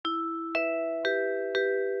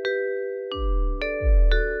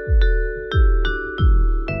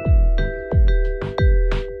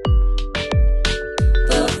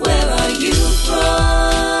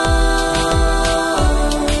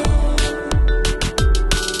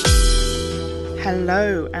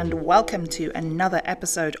Hello and welcome to another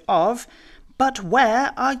episode of But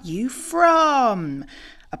Where Are You From?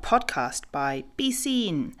 A podcast by Be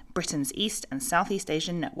Seen, Britain's East and Southeast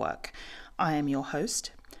Asian network. I am your host,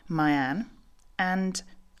 Mayanne, and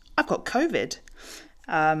I've got COVID,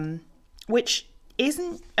 which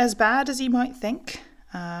isn't as bad as you might think.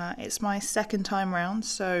 It's my second time round,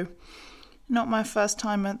 so not my first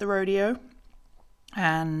time at the rodeo.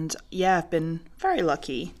 And yeah, I've been very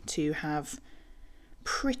lucky to have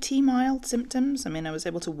pretty mild symptoms. I mean, I was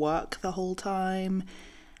able to work the whole time,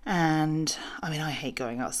 and I mean, I hate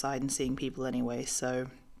going outside and seeing people anyway, so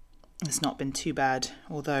it's not been too bad.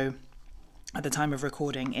 Although at the time of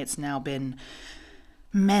recording, it's now been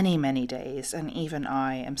many days, and even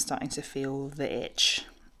I am starting to feel the itch.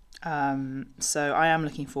 So I am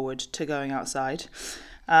looking forward to going outside.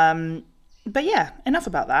 But yeah, enough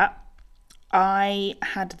about that. I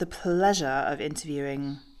had the pleasure of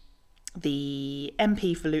interviewing the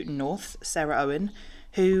MP for Luton North, Sarah Owen,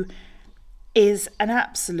 who is an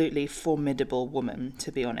absolutely formidable woman,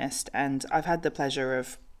 to be honest. And I've had the pleasure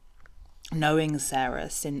of knowing Sarah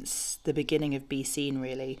since the beginning of Be Seen,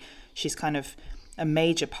 really. She's kind of a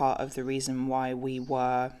major part of the reason why we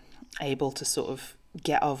were able to sort of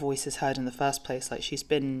get our voices heard in the first place. Like, she's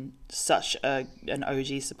been such an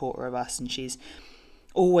OG supporter of us, and she's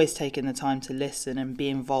always taken the time to listen and be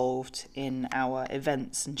involved in our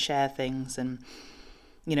events and share things, and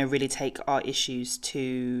you know, really take our issues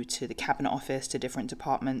to the Cabinet Office, to different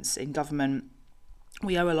departments in government.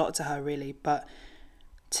 We owe a lot to her, really. But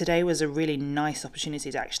today was a really nice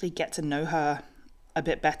opportunity to actually get to know her a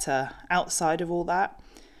bit better outside of all that.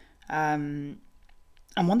 And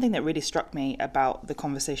one thing that really struck me about the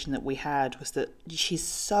conversation that we had was that she's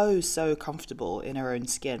so comfortable in her own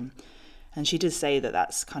skin. And she did say that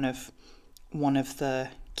that's kind of one of the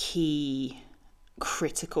key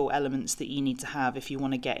critical elements that you need to have if you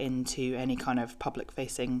want to get into any kind of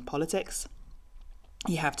public-facing politics.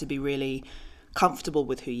 You have to be really comfortable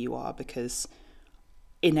with who you are, because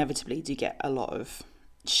inevitably you get a lot of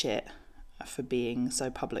shit for being so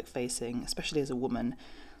public-facing, especially as a woman.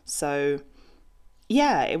 So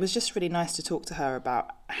yeah, it was just really nice to talk to her about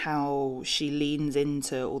how she leans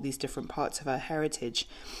into all these different parts of her heritage.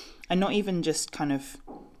 And not even just kind of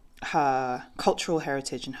her cultural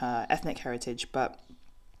heritage and her ethnic heritage, but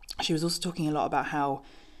she was also talking a lot about how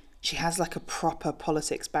she has like a proper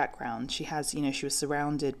politics background. She has, you know, she was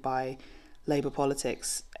surrounded by Labour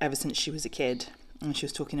politics ever since she was a kid. And she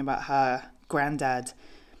was talking about her granddad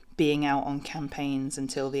being out on campaigns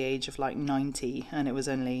until the age of like 90. And it was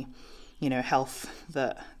only, you know, health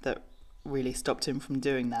that really stopped him from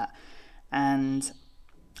doing that. And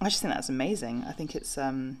I just think that's amazing. I think it's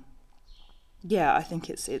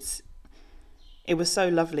it was so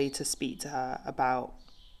lovely to speak to her about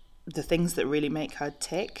the things that really make her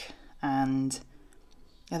tick. And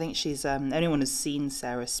I think she's anyone who's seen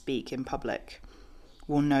Sarah speak in public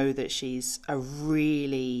will know that she's a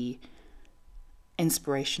really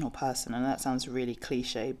inspirational person. And that sounds really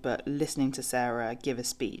cliche, but listening to Sarah give a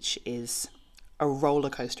speech is a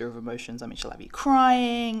roller coaster of emotions. I mean, she'll have you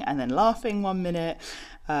crying and then laughing one minute.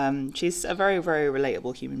 She's a very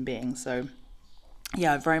relatable human being. So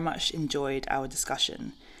yeah, I very much enjoyed our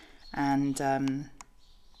discussion. And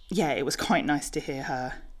yeah, it was quite nice to hear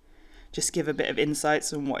her just give a bit of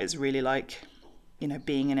insights on what it's really like, you know,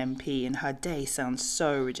 being an MP. And her day sounds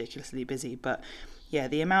so ridiculously busy. But yeah,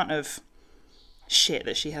 the amount of shit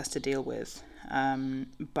that she has to deal with,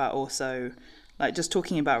 but also like just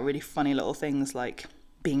talking about really funny little things like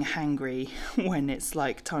being hangry when it's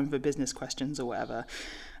like time for business questions or whatever.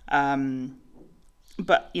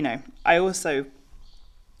 But, you know,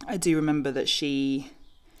 I do remember that she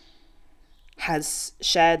has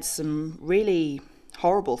shared some really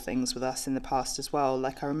horrible things with us in the past as well.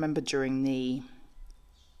 Like, I remember during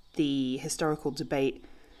the historical debate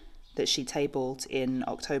that she tabled in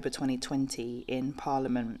October 2020 in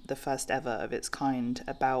Parliament, the first ever of its kind,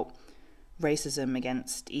 about racism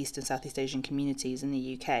against East and Southeast Asian communities in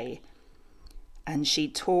the UK. And she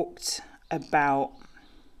talked about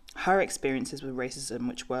her experiences with racism,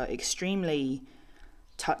 which were extremely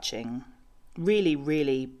touching,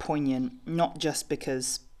 really poignant, not just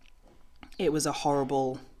because it was a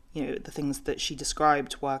horrible, you know, the things that she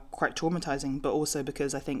described were quite traumatizing, but also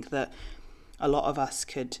because I think that a lot of us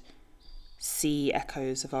could see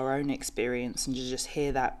echoes of our own experience, and to just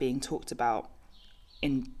hear that being talked about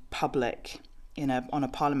in public on a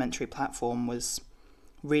parliamentary platform was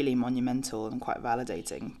really monumental and quite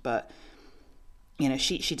validating. But you know,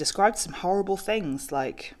 she described some horrible things,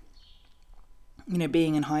 like, you know,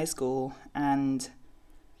 being in high school and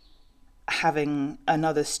having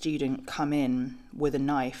another student come in with a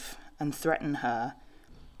knife and threaten her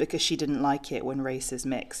because she didn't like it when race is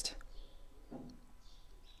mixed.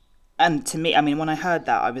 And to me, I mean, when I heard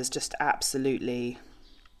that, I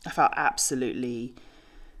felt absolutely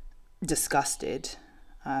disgusted,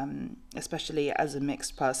 especially as a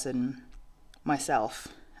mixed person myself.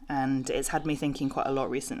 And it's had me thinking quite a lot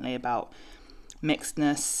recently about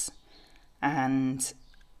mixedness and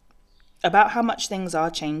about how much things are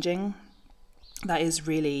changing. That is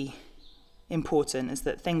really important, is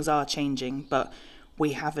that things are changing, but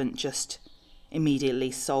we haven't just immediately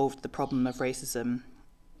solved the problem of racism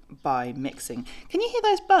by mixing. Can you hear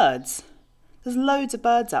those birds? There's loads of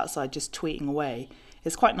birds outside just tweeting away.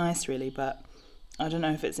 It's quite nice, really, but I don't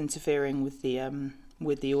know if it's interfering with the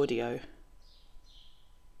audio.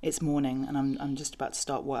 It's morning, and I'm just about to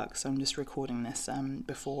start work, so I'm just recording this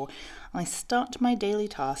before I start my daily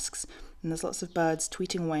tasks. And there's lots of birds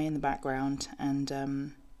tweeting away in the background,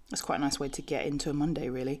 and it's quite a nice way to get into a Monday,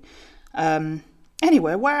 really.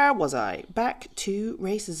 Anyway, where was I? Back to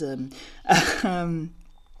racism.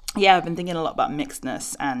 Yeah, I've been thinking a lot about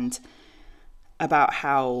mixedness and about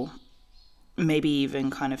how maybe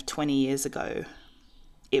even kind of 20 years ago,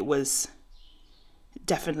 it was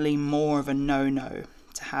definitely more of a no-no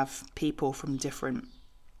to have people from different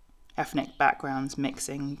ethnic backgrounds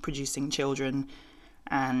mixing, producing children,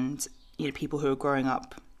 and people who are growing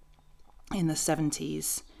up in the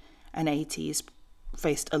 70s and 80s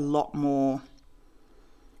faced a lot more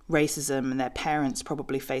racism, and their parents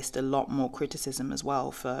probably faced a lot more criticism as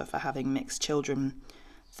well for having mixed children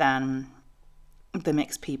than the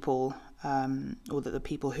mixed people, or the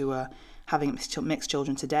people who are having mixed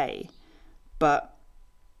children today. But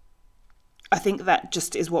I think that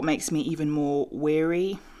just is what makes me even more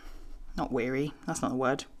wary. Not weary, that's not the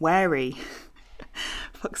word. Wary.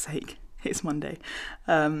 Fuck's sake, it's Monday.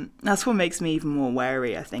 That's what makes me even more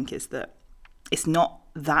wary, I think, is that it's not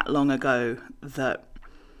that long ago that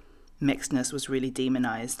mixedness was really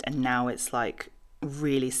demonized, and now it's like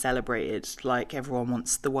really celebrated. Like everyone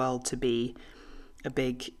wants the world to be a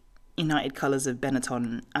big United Colours of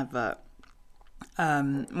Benetton advert,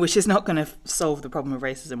 which is not going to solve the problem of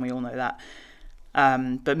racism. We all know that.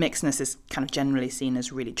 But mixedness is kind of generally seen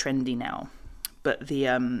as really trendy now. But the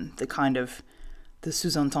kind of the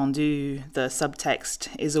sous-entendu, the subtext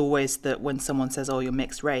is always that when someone says, "Oh, you're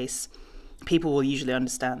mixed race," people will usually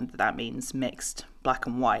understand that means mixed, black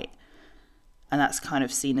and white. And that's kind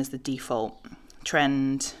of seen as the default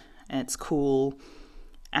trend, and it's cool.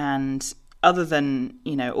 And other than,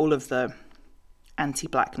 all of the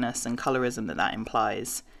anti-blackness and colorism that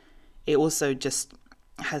implies, it also just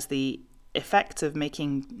has the effect of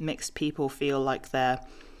making mixed people feel like they're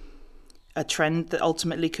a trend that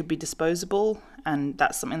ultimately could be disposable. And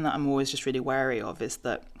that's something that I'm always just really wary of, is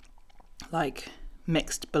that like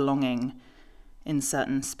mixed belonging in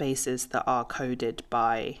certain spaces that are coded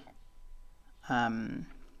by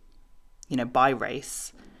by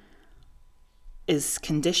race is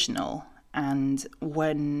conditional. And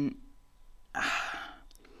when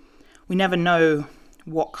we never know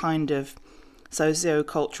what kind of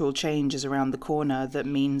socio-cultural change is around the corner that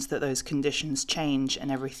means that those conditions change and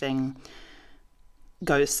everything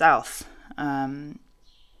goes south. I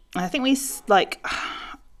think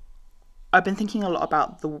I've been thinking a lot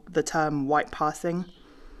about the term white passing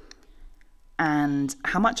and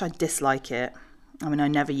how much I dislike it. I mean, I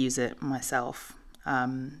never use it myself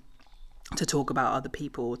to talk about other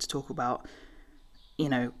people, to talk about,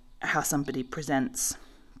 how somebody presents,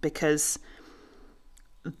 because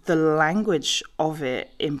the language of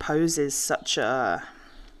it imposes a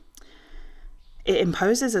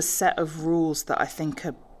set of rules that I think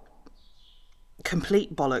are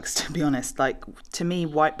complete bollocks, to be honest. Like, to me,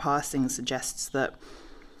 white passing suggests that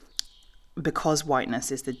because whiteness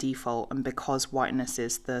is the default and because whiteness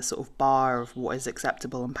is the sort of bar of what is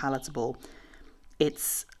acceptable and palatable,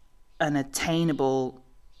 it's an attainable,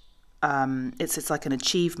 it's like an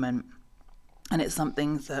achievement, and it's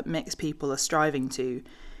something that mixed people are striving to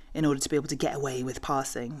in order to be able to get away with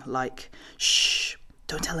passing. Like, shh,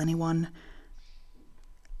 don't tell anyone.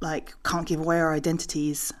 Like, can't give away our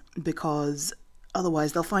identities because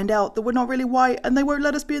otherwise they'll find out that we're not really white and they won't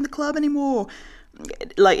let us be in the club anymore.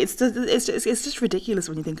 Like, it's just ridiculous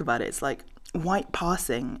when you think about it. It's like white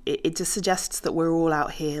passing. It just suggests that we're all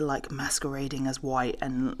out here like masquerading as white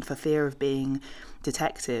and for fear of being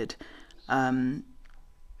detected. I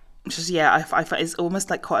find it's almost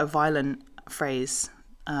like quite a violent phrase.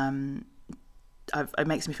 It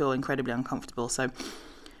makes me feel incredibly uncomfortable. So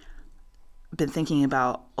I've been thinking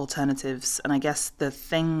about alternatives, and I guess the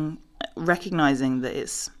thing, recognizing that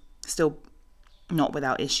it's still not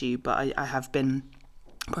without issue, but I have been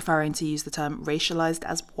preferring to use the term racialized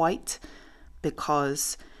as white,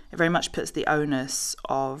 because it very much puts the onus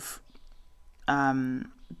of first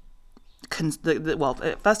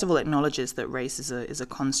of all, it acknowledges that race is a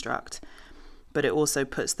construct, but it also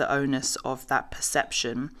puts the onus of that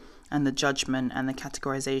perception and the judgment and the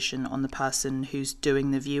categorization on the person who's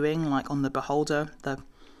doing the viewing, like on the beholder, the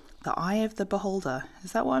eye of the beholder.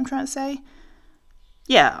 Is that what I'm trying to say?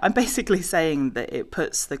 Yeah, I'm basically saying that it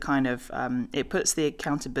puts the kind of it puts the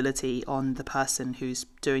accountability on the person who's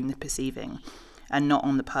doing the perceiving, and not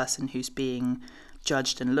on the person who's being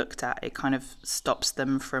judged and looked at. It kind of stops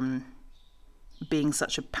them from being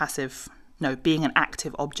being an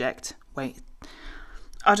active object. Wait,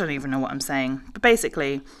 I don't even know what I'm saying. But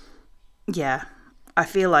basically, yeah, I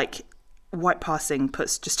feel like white passing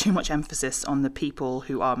puts just too much emphasis on the people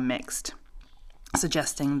who are mixed,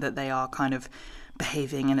 suggesting that they are kind of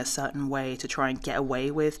behaving in a certain way to try and get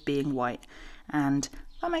away with being white. And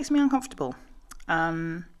that makes me uncomfortable.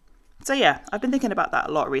 So yeah, I've been thinking about that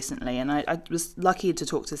a lot recently, and I was lucky to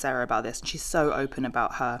talk to Sarah about this, and she's so open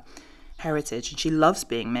about her heritage, and she loves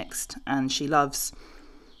being mixed, and she loves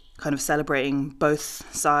kind of celebrating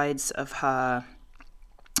both sides of her,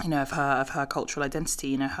 of her cultural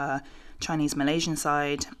identity, her Chinese Malaysian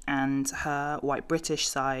side and her white British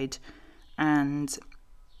side. And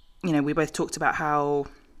we both talked about how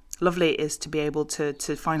lovely it is to be able to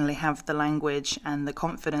finally have the language and the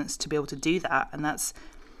confidence to be able to do that, and that's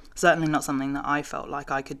certainly not something that I felt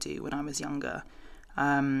like I could do when I was younger.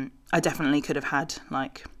 I definitely could have had,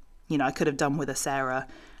 I could have done with a Sarah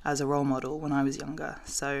as a role model when I was younger.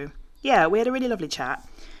 So yeah, we had a really lovely chat,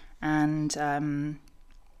 and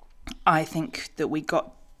I think that we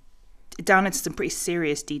got down into some pretty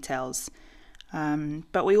serious details,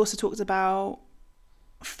 but we also talked about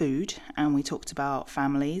food, and we talked about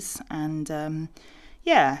families, and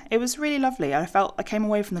yeah, it was really lovely. I came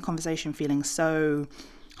away from the conversation feeling so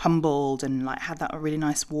humbled, and had that really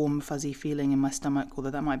nice warm fuzzy feeling in my stomach, although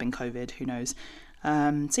that might have been COVID, who knows.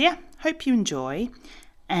 So yeah, hope you enjoy,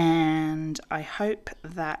 and I hope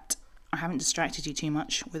that I haven't distracted you too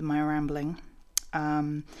much with my rambling.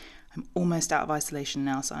 I'm almost out of isolation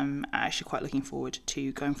now, so I'm actually quite looking forward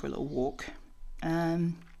to going for a little walk.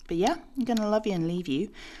 But yeah, I'm going to love you and leave you.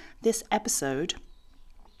 This episode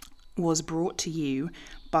was brought to you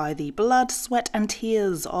by the blood, sweat and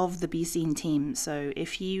tears of the Be Seen team. So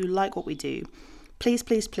if you like what we do, please,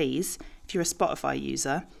 please, please, if you're a Spotify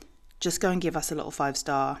user, just go and give us a little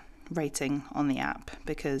 5-star rating on the app,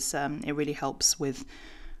 because it really helps with,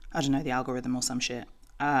 the algorithm or some shit.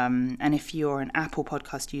 And if you're an Apple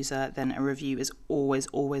podcast user, then a review is always,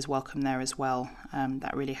 always welcome there as well.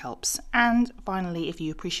 That really helps. And finally, if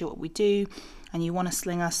you appreciate what we do and you want to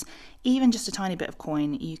sling us even just a tiny bit of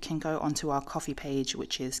coin, you can go onto our coffee page,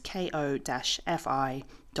 which is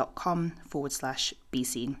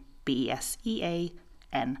ko-fi.com/beseen,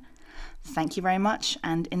 BESEAN. Thank you very much,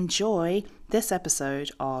 and enjoy this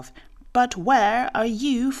episode of But Where Are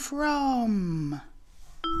You From?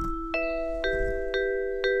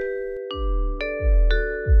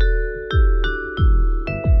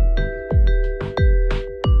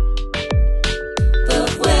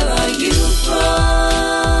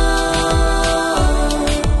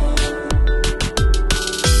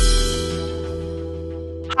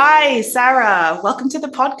 Hi, Sarah. Welcome to the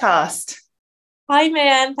podcast. Hi,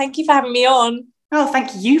 man. Thank you for having me on. Oh, thank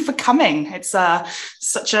you for coming. It's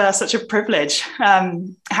such a privilege.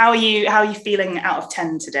 How are you feeling out of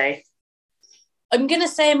 10 today? I'm going to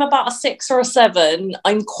say I'm about a 6 or a 7.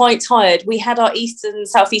 I'm quite tired. We had our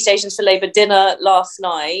Southeast Asians for Labour dinner last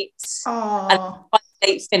night. Oh. And quite a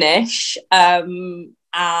late finish. And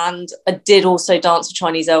I did also dance with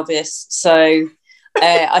Chinese Elvis. So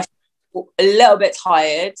I feel a little bit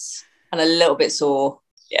tired and a little bit sore.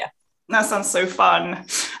 Yeah. That sounds so fun.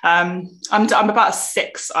 I'm about a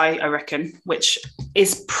 6, I reckon, which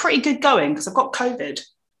is pretty good going because I've got COVID.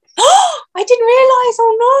 I didn't realise.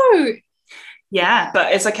 Oh no. Yeah,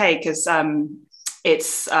 but it's okay because I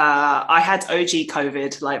had OG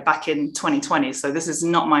COVID back in 2020, so this is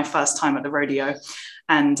not my first time at the rodeo,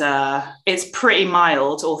 and it's pretty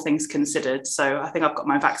mild, all things considered. So I think I've got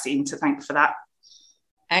my vaccine to thank for that.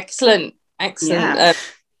 Excellent. Yeah.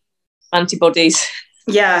 Antibodies.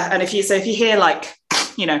 Yeah, and if you hear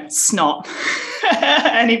snot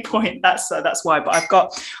at any point, that's why. But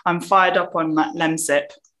I'm fired up on Lemsip,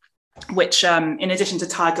 which in addition to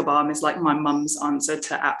Tiger Balm is like my mum's answer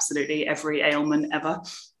to absolutely every ailment ever.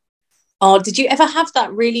 Oh, did you ever have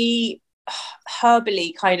that really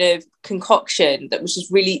herbally kind of concoction that was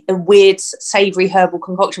just really a weird savoury herbal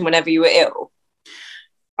concoction whenever you were ill?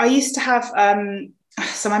 I used to have,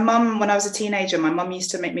 so my mum, when I was a teenager, my mum used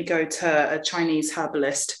to make me go to a Chinese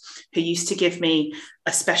herbalist who used to give me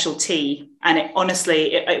a special tea. And it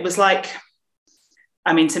honestly, it was like,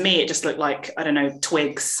 I mean, to me, it just looked like, I don't know,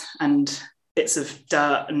 twigs and bits of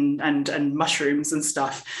dirt and mushrooms and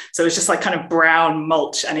stuff. So it was just like kind of brown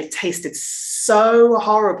mulch, and it tasted so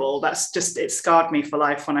horrible. That's just, it scarred me for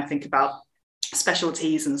life when I think about special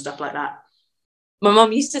teas and stuff like that. My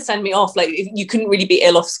mum used to send me off, like, if you couldn't really be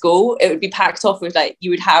ill off school, it would be packed off with, like,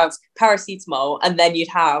 you would have paracetamol and then you'd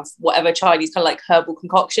have whatever Chinese kind of like herbal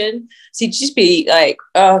concoction. So you'd just be like,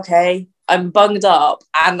 oh, okay, I'm bunged up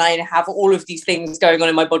and I have all of these things going on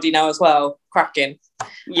in my body now as well. Cracking.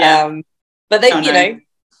 Yeah. But then, you know,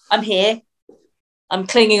 I'm here. I'm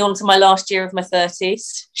clinging on to my last year of my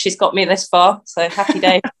 30s. She's got me this far, so happy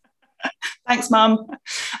day. Thanks, Mum.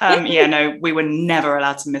 Yeah, no, we were never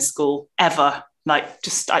allowed to miss school, ever. Like,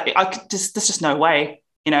 just, I could just, there's just no way,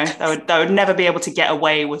 you know, I would never be able to get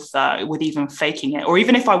away with even faking it. Or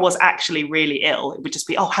even if I was actually really ill, it would just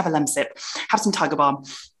be, oh, have a Lemsip, have some Tiger Balm.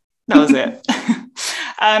 That was it.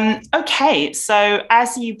 Okay, so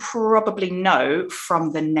as you probably know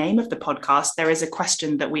from the name of the podcast, there is a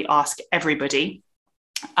question that we ask everybody.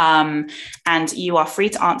 And you are free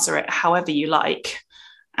to answer it however you like.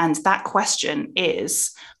 And that question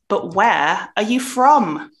is, but where are you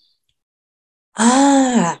from?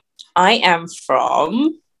 I am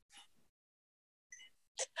from...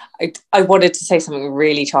 I wanted to say something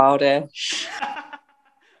really childish.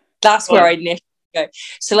 That's where I initially go.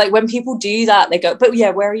 So, like, when people do that, they go, but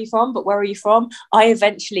yeah, where are you from? But where are you from? I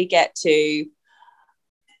eventually get to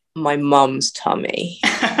my mum's tummy.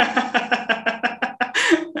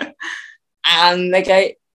 And they go,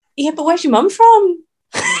 yeah, but where's your mum from?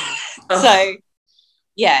 So,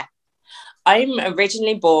 yeah. I'm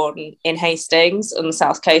originally born in Hastings on the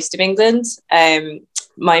south coast of England.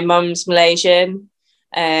 My mum's Malaysian.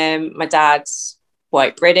 My dad's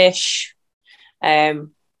white British.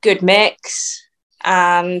 Good mix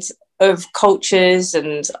and of cultures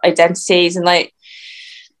and identities, and like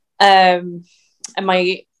and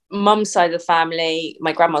my mum's side of the family,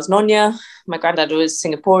 my grandma's Nonya, my granddad was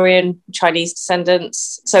Singaporean, Chinese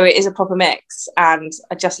descendants, so it is a proper mix, and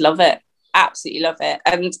I just love it, absolutely love it.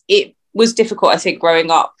 And it was difficult, I think,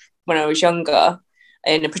 growing up when I was younger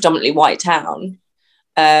in a predominantly white town,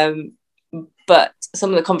 but some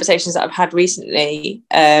of the conversations that I've had recently,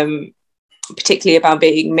 particularly about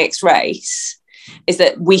being mixed race, is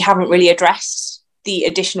that we haven't really addressed the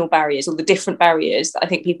additional barriers or the different barriers that I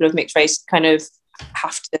think people of mixed race kind of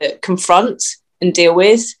have to confront and deal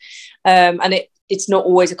with. And it's not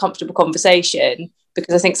always a comfortable conversation,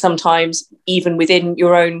 because I think sometimes even within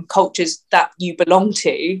your own cultures that you belong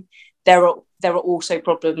to, there are also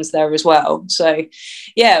problems there as well. So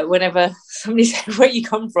yeah, whenever somebody says where you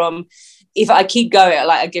come from, if I keep going,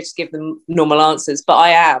 like, I just give them normal answers. But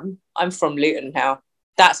I'm from Luton now.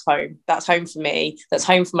 That's home. That's home for me. That's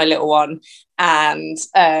home for my little one. And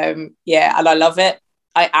yeah, and I love it.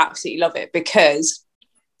 I absolutely love it, because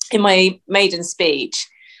in my maiden speech,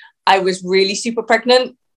 I was really super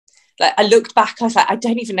pregnant. Like, I looked back, I was like, I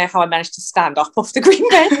don't even know how I managed to stand up off the green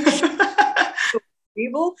bench.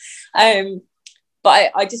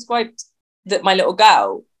 But I described that my little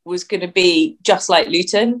girl was going to be just like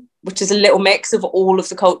Luton, which is a little mix of all of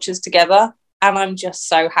the cultures together. And I'm just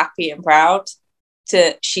so happy and proud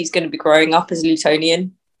that she's going to be growing up as a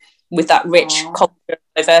Lutonian with that rich culture and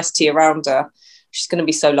diversity around her. She's going to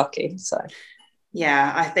be so lucky. So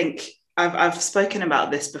yeah, I think I've spoken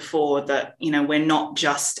about this before, that, you know, we're not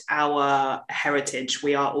just our heritage,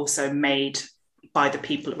 we are also made by the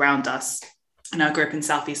people around us. And I grew up in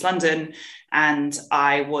Southeast London, and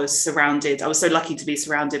I was so lucky to be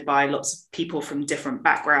surrounded by lots of people from different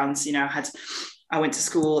backgrounds. You know, I went to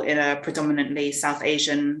school in a predominantly South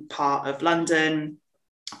Asian part of London.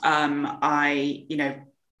 I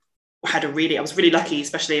was really lucky,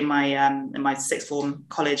 especially in my sixth form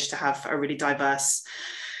college, to have a really diverse,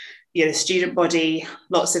 you know, student body,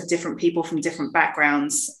 lots of different people from different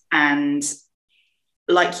backgrounds. And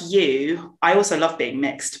like you, I also love being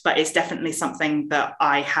mixed, but it's definitely something that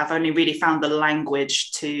I have only really found the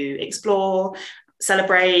language to explore,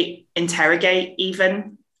 celebrate, interrogate,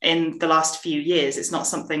 even in the last few years. It's not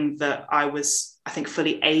something that I was, I think,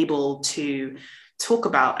 fully able to talk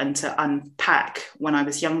about and to unpack when I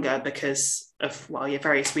was younger, because of, well, yeah,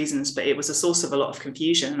 various reasons, but it was a source of a lot of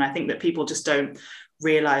confusion. And I think that people just don't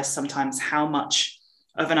realize sometimes how much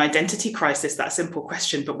of an identity crisis that simple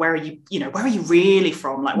question, but where are you, you know, where are you really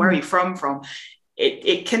from? Like, where are you from?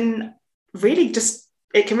 It can really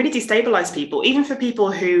destabilize people, even for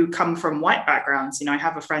people who come from white backgrounds. You know, I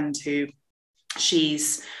have a friend who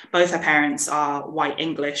Both her parents are white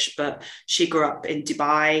English, but she grew up in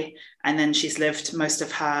Dubai, and then she's lived most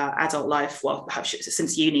of her adult life, well,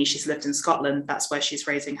 since uni, she's lived in Scotland. That's where she's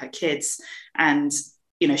raising her kids. And,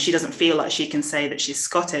 she doesn't feel like she can say that she's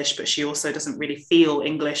Scottish, but she also doesn't really feel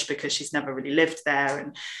English because she's never really lived there.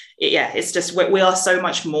 And it's just, we are so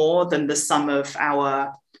much more than the sum of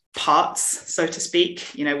our parts, so to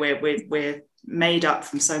speak. We're made up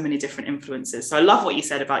from so many different influences. So I love what you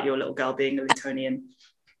said about your little girl being a Lutonian.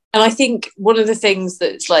 And I think one of the things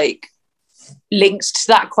that's like linked to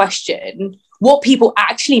that question, what people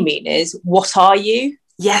actually mean is, what are you?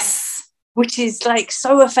 Yes. Which is like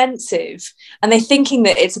so offensive. And they're thinking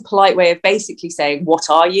that it's a polite way of basically saying, what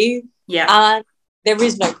are you? Yeah. And there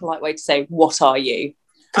is no polite way to say, what are you?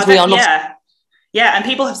 Because we are not. Yeah. And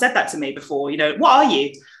people have said that to me before, what are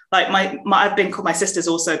you? Like my sister's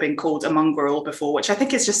also been called a mongrel before, which I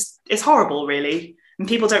think is it's horrible, really. And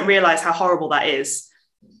people don't realize how horrible that is.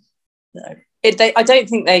 No, I don't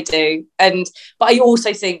think they do. But I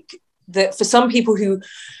also think that for some people who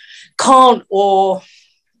can't or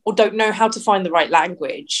don't know how to find the right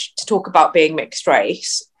language to talk about being mixed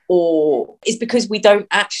race, or it's because we don't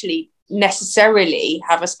actually necessarily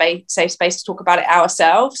have a safe space to talk about it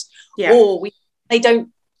ourselves, or they don't.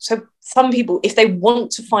 So some people, if they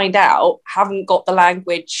want to find out, haven't got the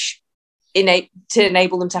language to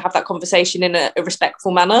enable them to have that conversation in a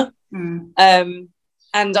respectful manner. And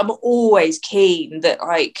I'm always keen that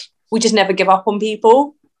we just never give up on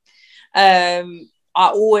people. I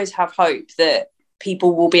always have hope that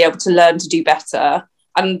people will be able to learn to do better,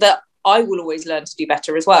 and that I will always learn to do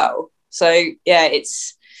better as well. So yeah,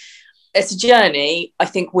 it's a journey. I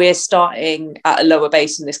think we're starting at a lower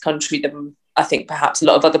base in this country than I think perhaps a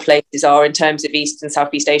lot of other places are in terms of East and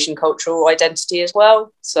Southeast Asian cultural identity as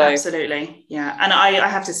well. So absolutely, yeah. And I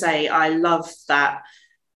have to say, I love that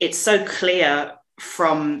it's so clear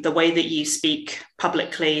from the way that you speak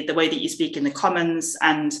publicly, the way that you speak in the comments,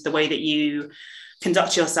 and the way that you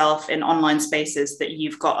conduct yourself in online spaces, that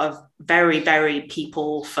you've got a very, very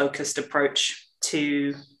people-focused approach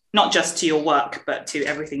to not just to your work, but to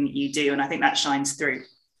everything that you do. And I think that shines through.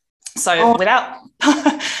 So without...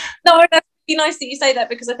 No, that's really nice that you say that,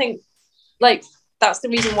 because I think that's the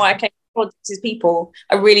reason why I came to politics, is people.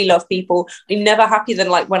 I really love people. I'm never happy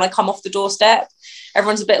than when I come off the doorstep,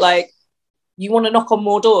 everyone's a bit like, you want to knock on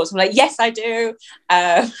more doors? I'm like, yes, I do.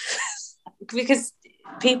 Because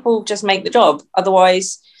people just make the job.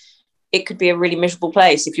 Otherwise, it could be a really miserable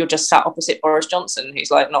place if you're just sat opposite Boris Johnson,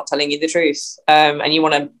 who's not telling you the truth, and you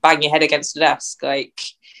want to bang your head against the desk.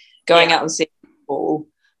 Going out and seeing people,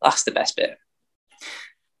 that's the best bit.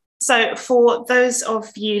 So for those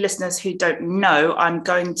of you listeners who don't know, I'm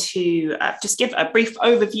going to just give a brief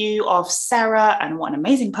overview of Sarah and what an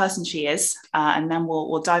amazing person she is. And then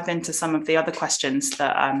we'll dive into some of the other questions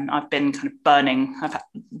that I've been kind of burning. I've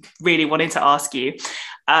really wanted to ask you.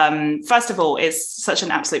 First of all, it's such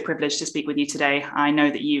an absolute privilege to speak with you today. I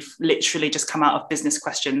know that you've literally just come out of business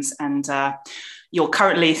questions, and you're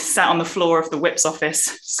currently sat on the floor of the Whip's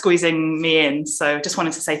office squeezing me in. So just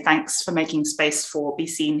wanted to say thanks for making space for Be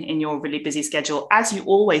Seen in your really busy schedule, as you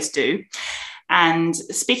always do. And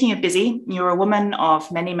speaking of busy, you're a woman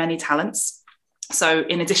of many, many talents. So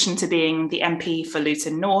in addition to being the MP for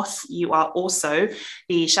Luton North, you are also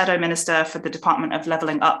the Shadow Minister for the Department of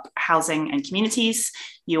Levelling Up, Housing and Communities.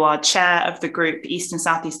 You are chair of the group East and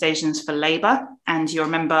Southeast Asians for Labour, and you're a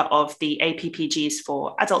member of the APPGs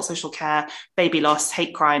for Adult Social Care, Baby Loss,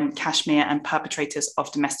 Hate Crime, Kashmir, and Perpetrators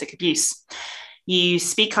of Domestic Abuse. You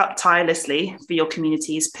speak up tirelessly for your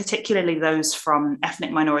communities, particularly those from ethnic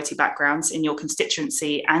minority backgrounds in your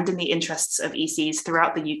constituency and in the interests of ECs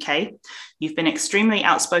throughout the UK. You've been extremely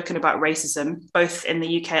outspoken about racism, both in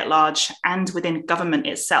the UK at large and within government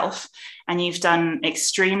itself. And you've done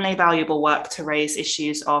extremely valuable work to raise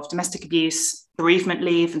issues of domestic abuse, bereavement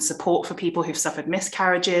leave, and support for people who've suffered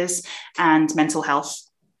miscarriages, and mental health.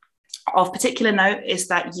 Of particular note is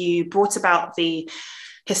that you brought about the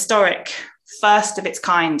historic first of its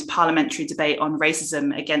kind parliamentary debate on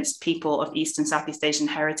racism against people of East and Southeast Asian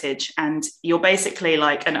heritage. And you're basically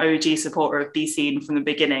like an OG supporter of Be Seen from the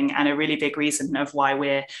beginning, and a really big reason of why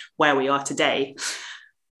we're where we are today.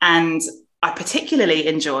 And I particularly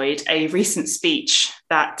enjoyed a recent speech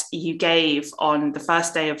that you gave on the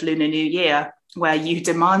first day of Lunar New Year, where you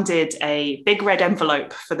demanded a big red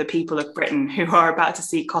envelope for the people of Britain who are about to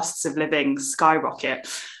see costs of living skyrocket.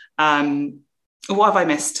 What have I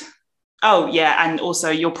missed? Oh, yeah, and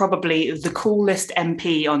also you're probably the coolest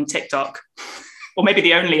MP on TikTok, or maybe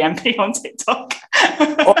the only MP on TikTok.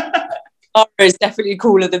 Ara is definitely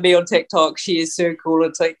cooler than me on TikTok. She is so cool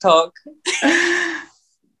on TikTok.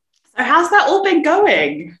 So how's that all been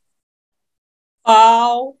going?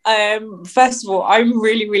 Wow. First of all, I'm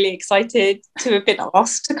really, really excited to have been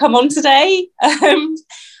asked to come on today.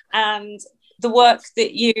 And the work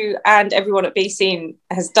that you and everyone at Be Seen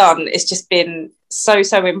has done has just been so,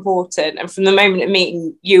 so important. And from the moment of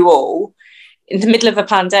meeting you all in the middle of a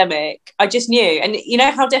pandemic, I just knew. And you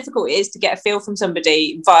know how difficult it is to get a feel from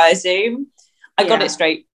somebody via Zoom? I got it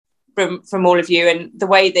straight from all of you, and the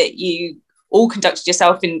way that you all conducted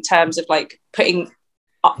yourself in terms of like putting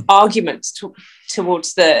arguments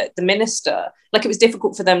towards the minister, like it was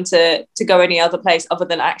difficult for them to go any other place other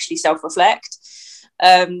than actually self-reflect.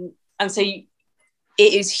 And so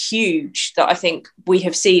it is huge that I think we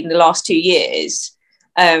have seen in the last 2 years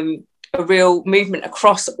a real movement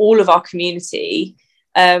across all of our community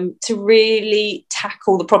to really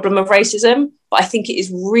tackle the problem of racism. But I think it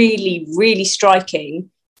is really, really striking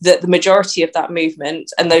that the majority of that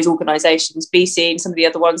movement and those organisations, Be Seen, some of the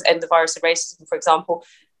other ones, End the Virus of Racism, for example,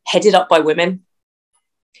 headed up by women.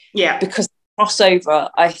 Yeah. Because crossover,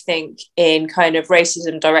 I think, in kind of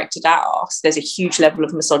racism directed at us, there's a huge level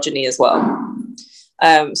of misogyny as well.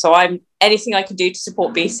 So anything I can do to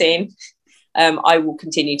support Be Seen, I will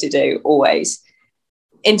continue to do always.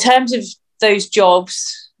 In terms of those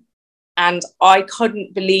jobs, and I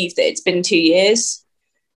couldn't believe that it's been 2 years.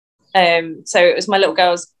 So it was my little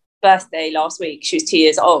girl's birthday last week. She was 2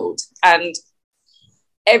 years old, and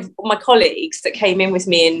my colleagues that came in with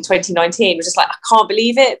me in 2019 were just like, I can't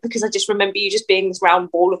believe it, because I just remember you just being this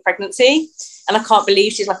round ball of pregnancy, and I can't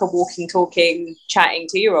believe she's like a walking, talking, chatting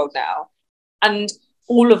 2-year-old now. And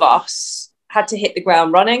all of us had to hit the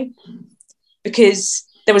ground running because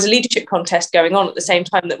there was a leadership contest going on at the same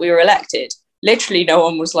time that we were elected. Literally no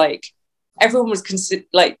one was like, everyone was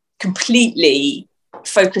completely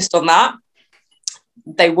focused on that.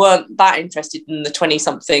 They weren't that interested in the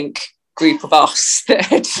 20-something group of us that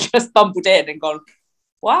had just bumbled in and gone,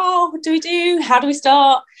 wow, what do we do? How do we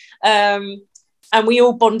start? And we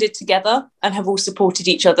all bonded together and have all supported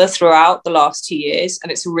each other throughout the last 2 years.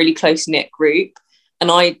 And it's a really close-knit group. And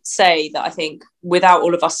I'd say that I think without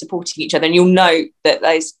all of us supporting each other, and you'll note that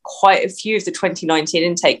there's quite a few of the 2019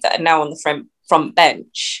 intake that are now on the front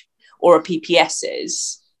bench or are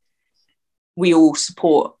PPSs, we all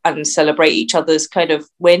support and celebrate each other's kind of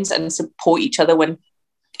wins and support each other when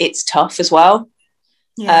it's tough as well.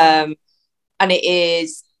 Yeah. And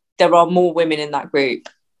there are more women in that group.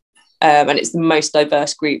 And it's the most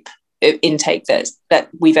diverse group of intake that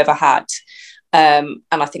we've ever had. And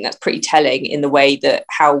I think that's pretty telling in the way that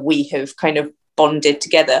how we have kind of bonded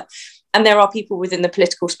together. And there are people within the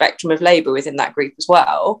political spectrum of Labour within that group as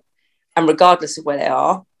well. And regardless of where they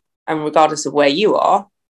are, and regardless of where you are,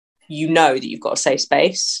 you know that you've got a safe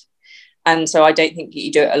space. And so I don't think that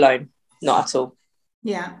you do it alone, not at all.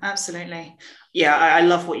 Yeah, absolutely. Yeah, I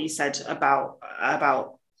love what you said about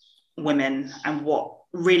women and what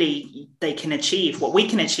really they can achieve, what we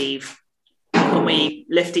can achieve when we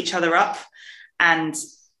lift each other up. And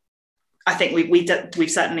I think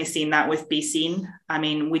we've certainly seen that with Be Seen. I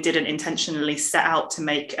mean, we didn't intentionally set out to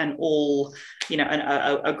make an all,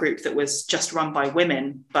 a group that was just run by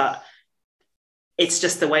women, but it's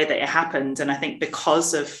just the way that it happened. And I think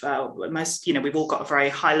because of we've all got a very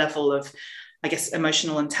high level of, I guess,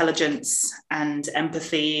 emotional intelligence and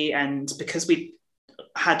empathy. And because we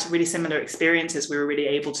had really similar experiences, we were really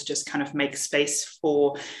able to just kind of make space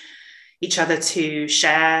for each other to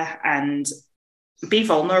share and be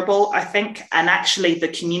vulnerable, I think. And actually the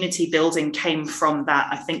community building came from that.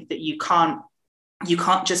 I think that you can't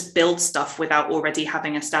just build stuff without already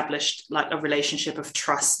having established like a relationship of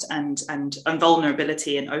trust and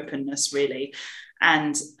vulnerability and openness, really.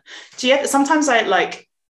 And do you ever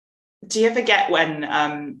get when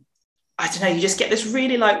I don't know, you just get this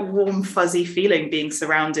really like warm, fuzzy feeling being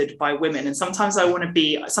surrounded by women? And sometimes I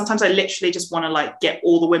literally just want to like get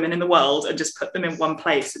all the women in the world and just put them in one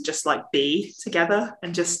place and just like be together,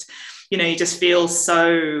 and just, you just feel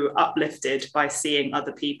so uplifted by seeing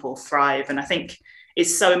other people thrive. And I think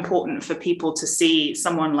it's so important for people to see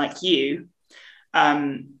someone like you,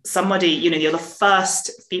 somebody, you're the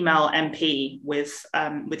first female MP with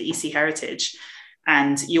EC Heritage.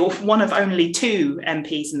 And you're one of only 2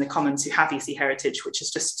 MPs in the Commons who have EC Heritage, which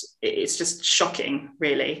is just shocking,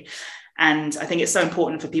 really. And I think it's so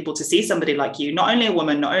important for people to see somebody like you, not only a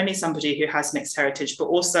woman, not only somebody who has mixed heritage, but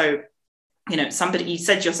also, somebody, you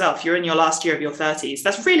said yourself, you're in your last year of your 30s.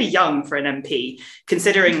 That's really young for an MP,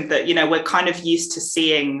 considering that, we're kind of used to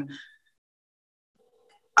seeing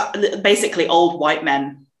basically old white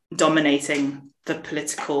men dominating the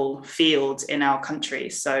political field in our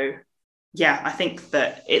country. So yeah, I think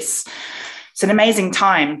that it's an amazing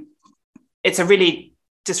time. It's a really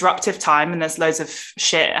disruptive time and there's loads of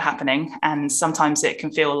shit happening, and sometimes it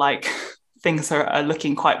can feel like things are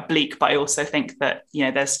looking quite bleak, but I also think that, you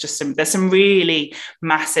know, there's some really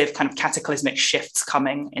massive kind of cataclysmic shifts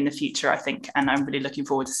coming in the future, I think, and I'm really looking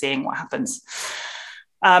forward to seeing what happens.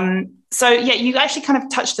 So yeah, you actually kind of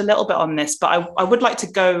touched a little bit on this, but I would like to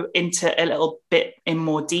go into a little bit in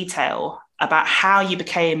more detail about how you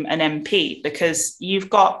became an MP, because you've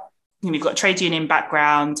got a trade union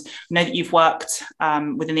background. I know that you've worked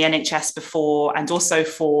within the NHS before, and also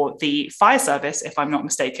for the fire service, if I'm not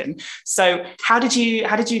mistaken. So how did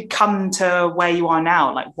you come to where you are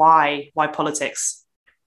now? Like, why politics?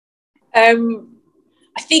 I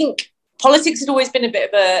think politics had always been a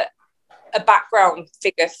bit of a background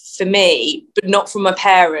figure for me, but not from my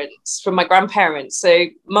parents, from my grandparents. So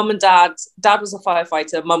mum and dad was a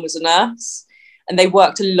firefighter, mum was a nurse, and they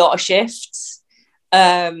worked a lot of shifts.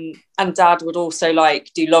 And dad would also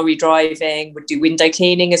like do lorry driving, would do window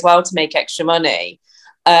cleaning as well to make extra money.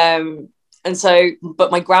 And so,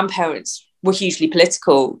 but my grandparents were hugely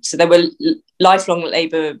political. So they were lifelong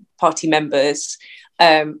Labour Party members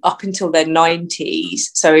up until their 90s.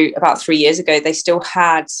 So about 3 years ago, they still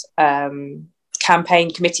had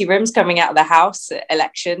campaign committee rooms coming out of the house at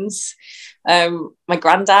elections. My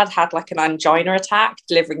granddad had like an angina attack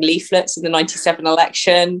delivering leaflets in the 97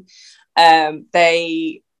 election.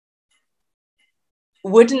 They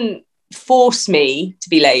wouldn't force me to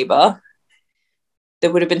be Labour.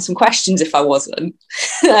 There would have been some questions if I wasn't,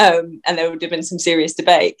 and there would have been some serious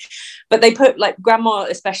debate. But they put, like, grandma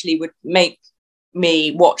especially would make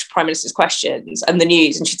me watch Prime Minister's Questions and the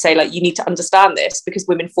news, and she'd say, like, you need to understand this because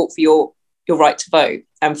women fought for your right to vote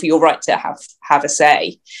and for your right to have a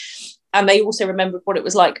say. And they also remembered what it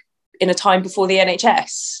was like in a time before the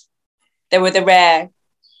NHS. There were the rare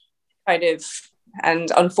kind of, and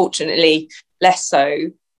unfortunately less so,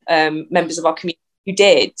 members of our community who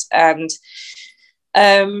did. And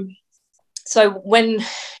so when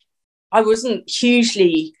I wasn't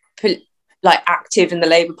hugely active in the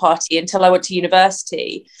Labour Party until I went to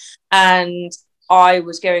university, and I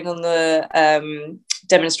was going on the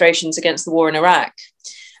demonstrations against the war in Iraq,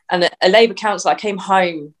 and a Labour councillor, I came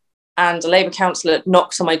home and a Labour councillor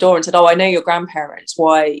knocks on my door and said, "Oh, I know your grandparents.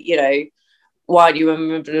 Why do you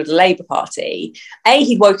remember the Labour Party?"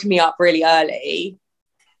 He'd woken me up really early.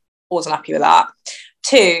 Wasn't happy with that.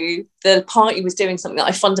 2, the party was doing something that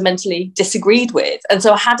I fundamentally disagreed with. And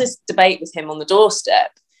so I had this debate with him on the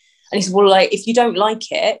doorstep. And he said, well, like, if you don't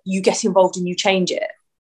like it, you get involved and you change it.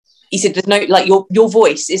 He said, there's no, like, your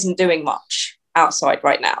voice isn't doing much outside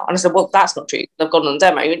right now. And I said, well, that's not true. I've gone on a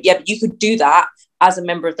demo. He went, yeah, but you could do that as a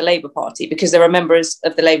member of the Labour Party, because there are members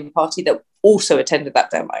of the Labour Party that also attended that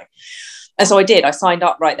demo. And so I did. I signed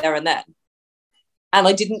up right there and then. And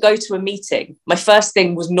I didn't go to a meeting. My first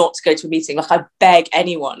thing was not to go to a meeting. Like, I beg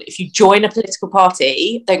anyone, if you join a political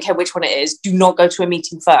party, don't care which one it is, do not go to a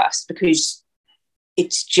meeting first, because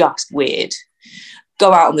it's just weird.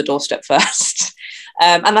 Go out on the doorstep first.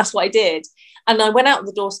 And that's what I did. And I went out on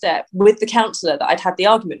the doorstep with the councillor that I'd had the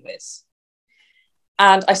argument with.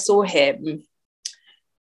 And I saw him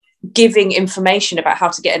giving information about how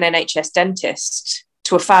to get an NHS dentist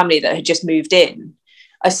to a family that had just moved in.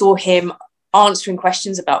 I saw him answering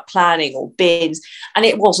questions about planning or bins, and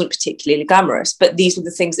it wasn't particularly glamorous, but these were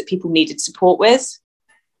the things that people needed support with.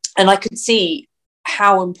 And I could see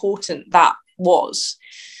how important that was.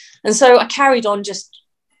 And so I carried on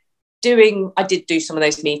I did do some of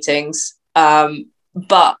those meetings,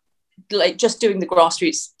 but like just doing the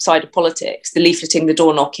grassroots side of politics, the leafleting, the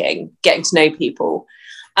door knocking, getting to know people.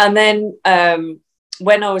 And then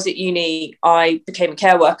when I was at uni, I became a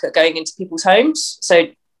care worker going into people's homes. So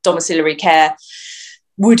domiciliary care,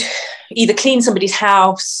 would either clean somebody's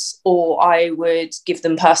house or I would give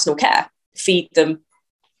them personal care, feed them,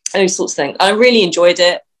 those sorts of things. I really enjoyed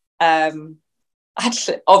it. I had,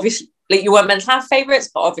 obviously, like, you weren't meant to have favourites,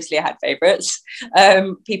 but obviously I had favourites.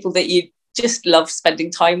 People that you just love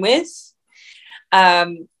spending time with.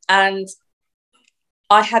 And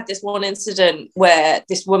I had this one incident where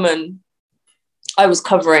this woman I was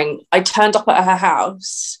covering, I turned up at her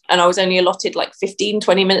house and I was only allotted like 15,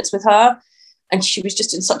 20 minutes with her. And she was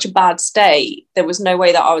just in such a bad state. There was no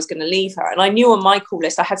way that I was going to leave her. And I knew on my call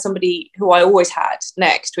list, I had somebody who I always had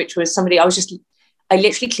next, which was somebody I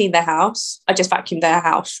literally cleaned their house. I just vacuumed their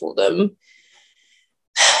house for them.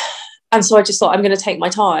 And so I just thought, I'm going to take my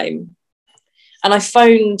time. And I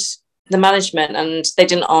phoned the management and they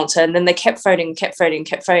didn't answer. And then they kept phoning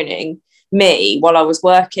me while I was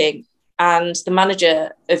working. And the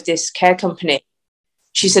manager of this care company,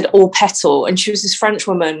 she said, all petal. And she was this French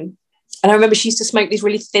woman. And I remember she used to smoke these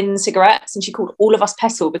really thin cigarettes and she called all of us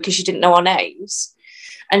petal because she didn't know our names.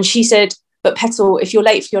 And she said, but Petal, if you're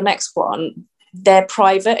late for your next one, they're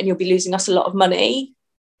private and you'll be losing us a lot of money.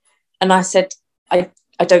 And I said, I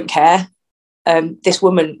don't care. This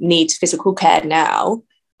woman needs physical care now,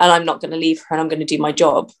 and I'm not going to leave her, and I'm going to do my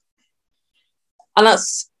job. And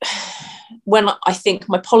that's when I think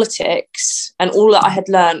my politics and all that I had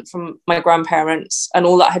learned from my grandparents and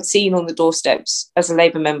all that I had seen on the doorsteps as a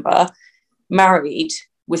Labour member married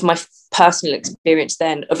with my personal experience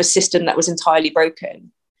then of a system that was entirely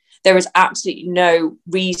broken. There is absolutely no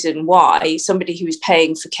reason why somebody who is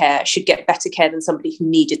paying for care should get better care than somebody who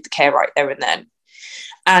needed the care right there and then.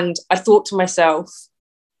 And I thought to myself,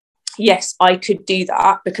 yes, I could do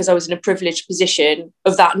that because I was in a privileged position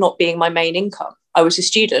of that not being my main income. I was a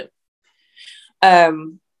student.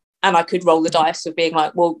 And I could roll the dice of being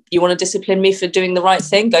like, well, you want to discipline me for doing the right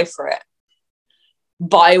thing? Go for it.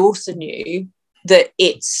 But I also knew that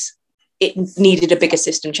it needed a bigger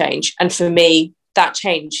system change. And for me, that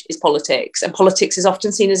change is politics. And politics is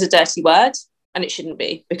often seen as a dirty word, and it shouldn't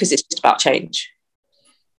be, because it's just about change.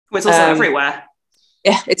 Well, it's also everywhere.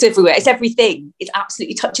 Yeah, it's everywhere. It's everything. It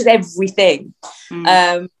absolutely touches everything.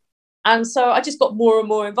 And so I just got more and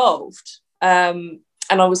more involved. And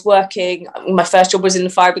I was working, my first job was in the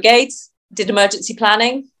fire brigade, did emergency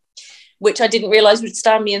planning, which I didn't realise would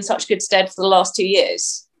stand me in such good stead for the last 2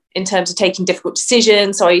 years in terms of taking difficult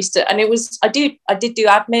decisions. So I used to, and it was, I did do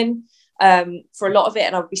admin for a lot of it.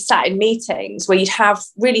 And I would be sat in meetings where you'd have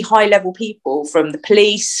really high level people from the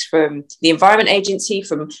police, from the Environment Agency,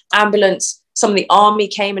 from ambulance. Some of the army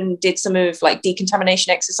came and did some of like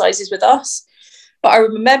decontamination exercises with us. But I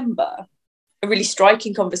remember a really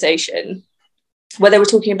striking conversation where they were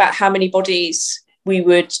talking about how many bodies we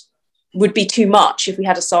would be too much if we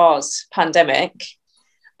had a SARS pandemic,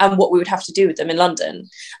 and what we would have to do with them in London.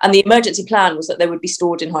 And the emergency plan was that they would be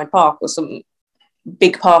stored in Hyde Park or some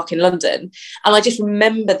big park in London. And I just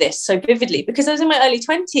remember this so vividly because I was in my early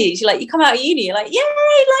 20s. You're like, you come out of uni, you're like, yay,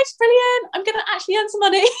 life's brilliant, I'm going to actually earn some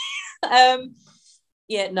money.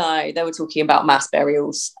 No, they were talking about mass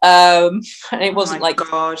burials. And it wasn't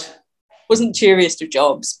wasn't cheeriest of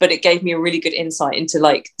jobs, but it gave me a really good insight into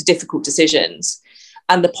like the difficult decisions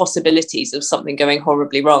and the possibilities of something going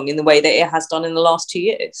horribly wrong in the way that it has done in the last 2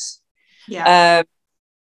 years. Yeah.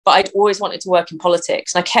 But I'd always wanted to work in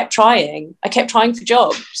politics, and I kept trying for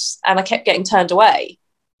jobs, and I kept getting turned away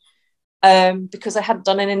because I hadn't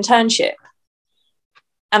done an internship.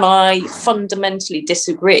 And I fundamentally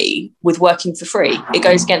disagree with working for free. It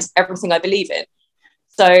goes against everything I believe in.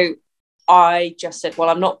 So I just said, well,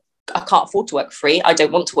 I can't afford to work for free. I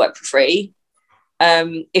don't want to work for free.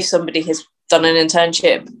 If somebody has done an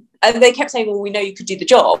internship, and they kept saying, well, we know you could do the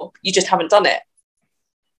job, you just haven't done it,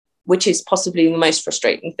 which is possibly the most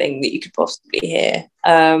frustrating thing that you could possibly hear.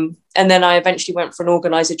 And then I eventually went for an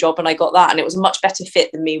organizer job, and I got that, and it was a much better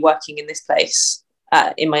fit than me working in this place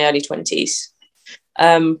in my early 20s.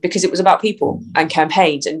 Because it was about people and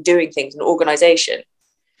campaigns and doing things and organisation.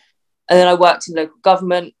 And then I worked in local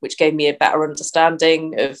government, which gave me a better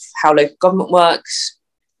understanding of how local government works.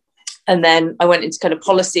 And then I went into kind of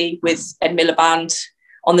policy with Ed Miliband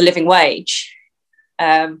on the living wage,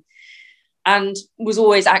 and was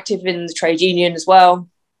always active in the trade union as well.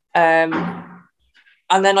 And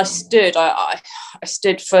then I stood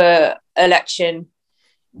for election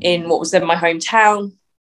in what was then my hometown.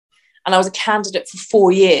 And I was a candidate for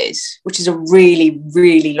 4 years, which is a really,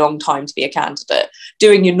 really long time to be a candidate,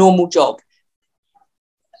 doing your normal job.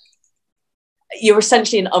 You're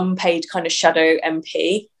essentially an unpaid kind of shadow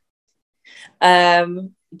MP,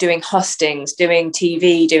 doing hustings, doing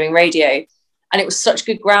TV, doing radio. And it was such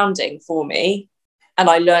good grounding for me. And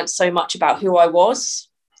I learned so much about who I was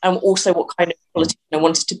and also what kind of politician I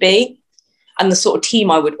wanted to be and the sort of team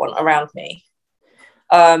I would want around me.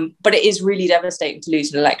 But it is really devastating to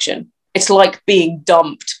lose an election. It's like being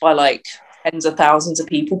dumped by like tens of thousands of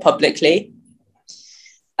people publicly.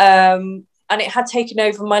 And it had taken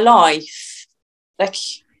over my life. Like,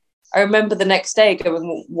 I remember the next day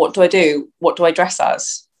going, what do I do? What do I dress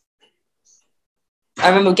as? I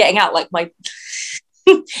remember getting out like my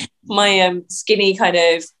skinny kind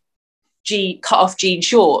of cut off jean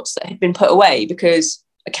shorts that had been put away because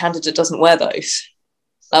a candidate doesn't wear those.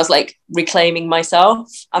 I was like reclaiming myself,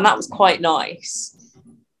 and that was quite nice.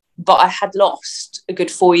 But I had lost a good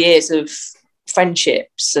 4 years of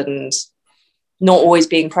friendships and not always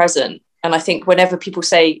being present. And I think whenever people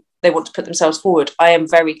say they want to put themselves forward, I am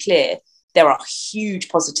very clear there are huge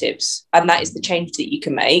positives, and that is the change that you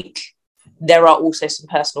can make. There are also some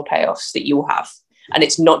personal payoffs that you will have. And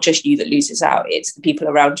it's not just you that loses out, it's the people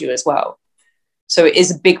around you as well. So it is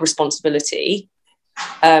a big responsibility.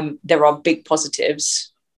 There are big positives.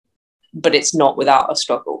 but it's not without a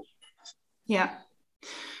struggle. Yeah.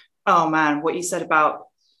 Oh man, what you said about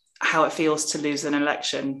how it feels to lose an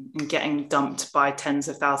election and getting dumped by tens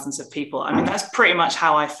of thousands of people. I mean, that's pretty much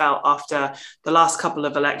how I felt after the last couple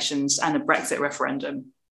of elections and the Brexit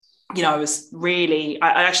referendum. You know,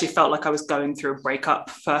 I actually felt like I was going through a breakup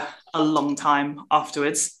for a long time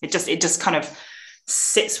afterwards. It just kind of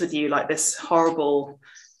sits with you like this horrible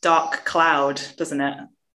dark cloud, doesn't it?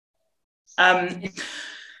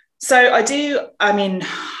 So I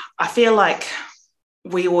feel like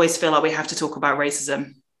we always feel like we have to talk about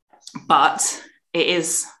racism, but it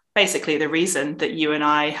is basically the reason that you and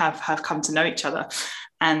I have come to know each other.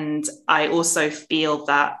 And I also feel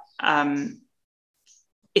that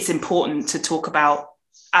it's important to talk about,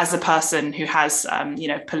 as a person who has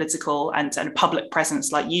political and public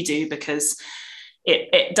presence like you do, because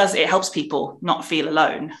it helps people not feel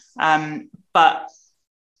alone. But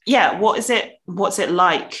yeah, what's it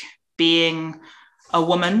like being a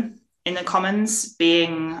woman in the Commons,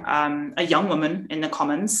 being a young woman in the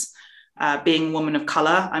Commons, being a woman of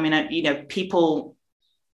color? I mean, people,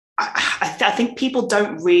 I think people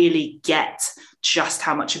don't really get just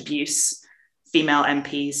how much abuse female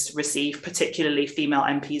MPs receive, particularly female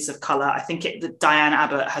MPs of color. I think that Diane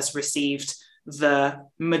Abbott has received the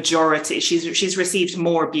majority. She's received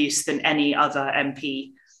more abuse than any other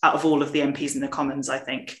MP out of all of the MPs in the Commons, I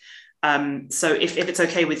think. So if it's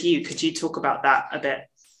okay with you, could you talk about that a bit?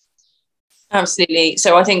 Absolutely.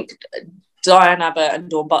 So I think Diane Abbott and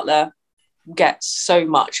Dawn Butler get so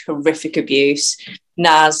much horrific abuse.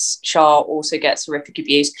 Naz Shah also gets horrific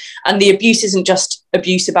abuse. And the abuse isn't just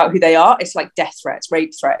abuse about who they are. It's like death threats,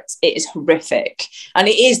 rape threats. It is horrific. And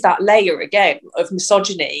it is that layer, again, of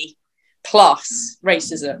misogyny plus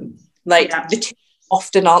racism. The two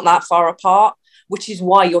often aren't that far apart, which is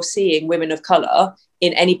why you're seeing women of colour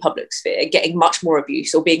in any public sphere getting much more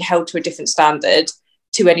abuse or being held to a different standard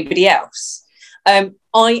to anybody else. I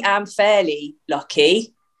am fairly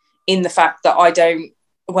lucky in the fact that I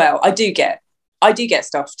do get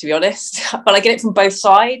stuff, to be honest, but I get it from both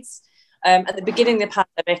sides. At the beginning of the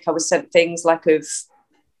pandemic, I was sent things like of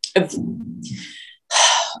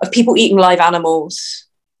people eating live animals,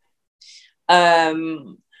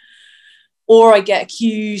 or I get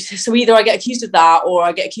accused. So either I get accused of that, or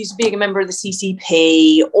I get accused of being a member of the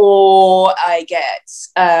CCP, or I get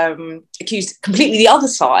accused completely the other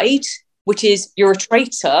side, which is you're a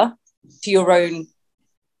traitor to your own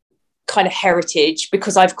kind of heritage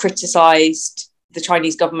because I've criticised the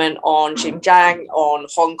Chinese government on Xinjiang, on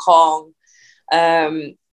Hong Kong,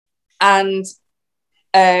 and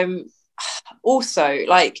also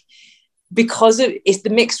because it's the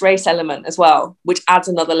mixed race element as well, which adds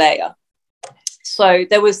another layer. So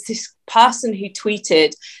there was this person who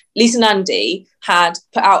tweeted, Lisa Nandy had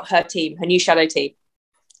put out her new shadow team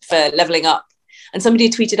for Levelling Up. And somebody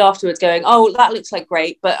tweeted afterwards going, oh, that looks like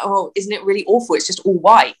great, but isn't it really awful? It's just all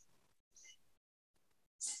white.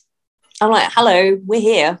 I'm like, hello, we're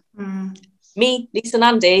here. Me, Lisa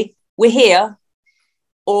Nandy, we're here.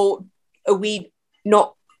 Or are we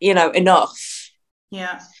not, enough?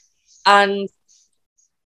 Yeah. And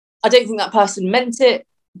I don't think that person meant it,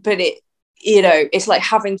 but it's like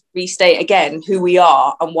having to restate again who we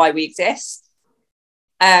are and why we exist.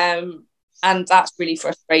 And that's really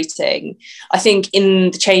frustrating. I think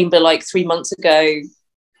in the chamber, 3 months ago,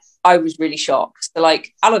 I was really shocked. So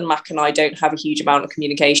Alan Mack and I don't have a huge amount of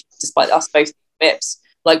communication, despite us both whips.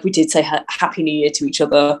 We did say Happy New Year to each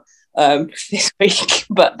other this week,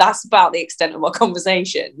 but that's about the extent of our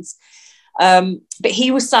conversations. But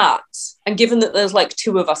he was sat, and given that there's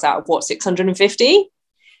two of us out of 650,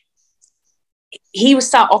 he was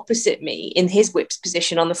sat opposite me in his whip's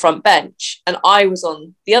position on the front bench, and I was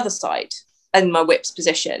on the other side in my whip's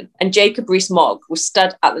position. And Jacob Rees-Mogg was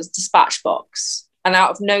stood at the dispatch box and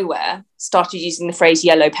out of nowhere started using the phrase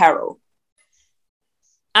yellow peril.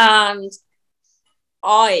 And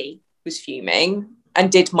I was fuming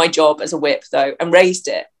and did my job as a whip, though, and raised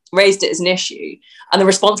it as an issue. And the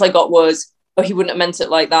response I got was, oh, he wouldn't have meant it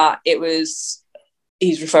like that. He's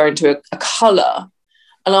referring to a colour.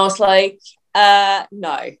 And I was like,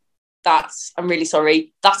 no, I'm really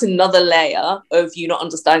sorry. That's another layer of you not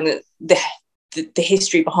understanding the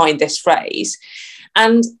history behind this phrase.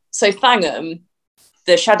 And so Thangham,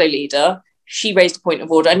 the shadow leader, she raised a point of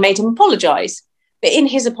order and made him apologise. But in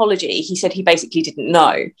his apology, he said he basically didn't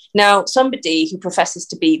know. Now, somebody who professes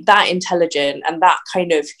to be that intelligent and that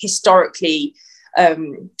kind of historically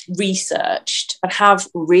researched and have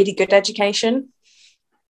really good education,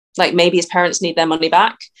 maybe his parents need their money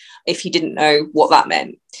back if he didn't know what that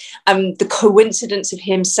meant. The coincidence of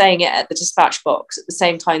him saying it at the dispatch box at the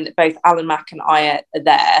same time that both Alan Mack and I are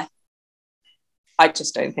there I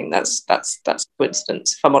just don't think that's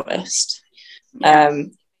coincidence, if I'm honest. Yeah.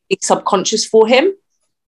 It's subconscious for him,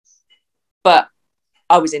 but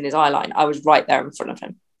I was in his eye line. I was right there in front of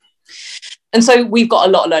him. And so we've got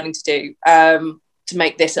a lot of learning to do to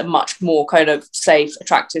make this a much more kind of safe,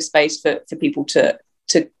 attractive space for people to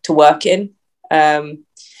work in.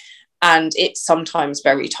 And it's sometimes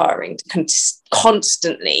very tiring to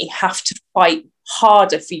constantly have to fight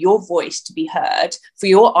harder for your voice to be heard, for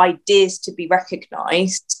your ideas to be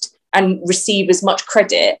recognised and receive as much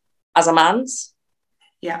credit as a man's.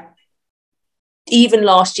 Yeah. Even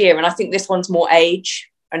last year, and I think this one's more age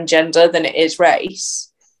and gender than it is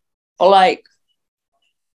race, or like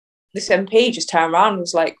this MP just turned around and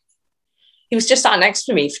was like, he was just sat next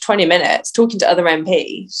to me for 20 minutes talking to other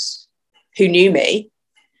MPs who knew me.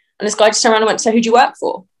 And this guy just turned around and went, so who do you work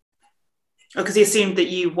for? Oh, because he assumed that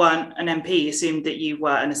you weren't an MP. He assumed that you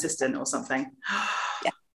were an assistant or something.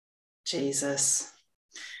 Yeah. Jesus.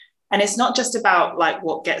 And it's not just about like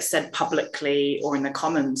what gets said publicly or in the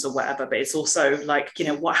Commons or whatever, but it's also like, you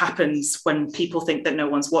know, what happens when people think that no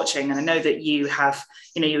one's watching. And I know that you have,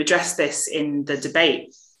 you know, you addressed this in the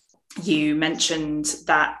debate. You mentioned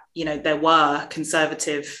that, you know, there were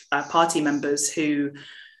Conservative Party members who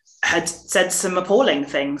had said some appalling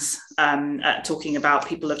things talking about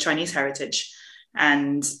people of Chinese heritage.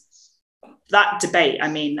 And that debate, I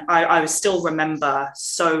mean, I still remember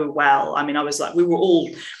so well. I mean, I was like, we were all,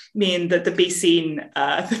 me and the Be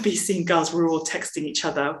Seen girls were all texting each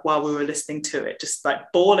other while we were listening to it, just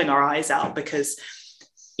like bawling our eyes out because,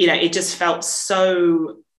 you know, it just felt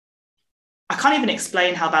so, I can't even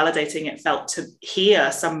explain how validating it felt to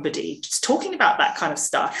hear somebody just talking about that kind of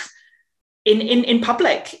stuff in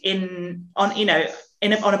public, on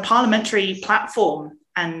a parliamentary platform,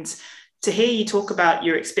 and to hear you talk about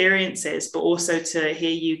your experiences, but also to hear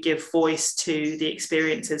you give voice to the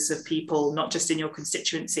experiences of people, not just in your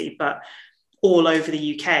constituency, but all over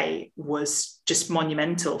the UK, was just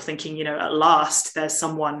monumental. Thinking, you know, at last there's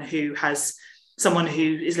someone who is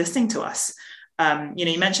listening to us. You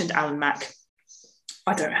know, you mentioned Alan Mack.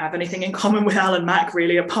 I don't have anything in common with Alan Mack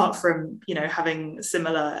really, apart from, you know, having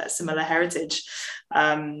similar heritage.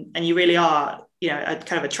 And you really are, you know, a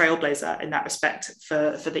kind of a trailblazer in that respect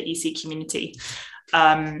for the EC community.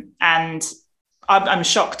 And I'm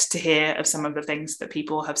shocked to hear of some of the things that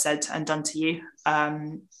people have said and done to you.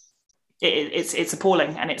 It's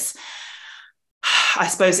appalling, and it's, I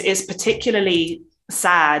suppose, it's particularly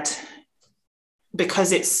sad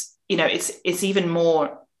because it's, you know, it's even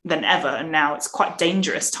more than ever, and now it's quite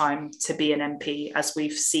dangerous time to be an MP, as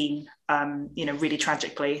we've seen, you know, really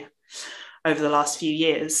tragically over the last few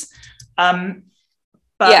years.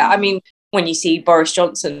 But yeah, I mean, when you see Boris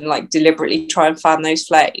Johnson like deliberately try and fan those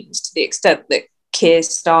flames to the extent that Keir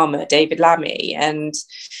Starmer, David Lammy, and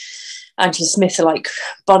Angie Smith are like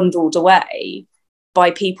bundled away by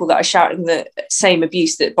people that are shouting the same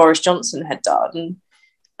abuse that Boris Johnson had done.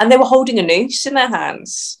 And they were holding a noose in their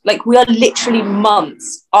hands. Like, we are literally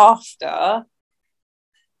months after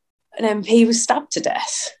an MP was stabbed to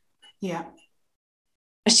death. Yeah.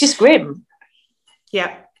 It's just grim.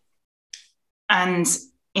 Yeah. And,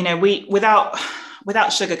 you know, we, without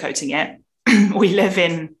sugarcoating it, we live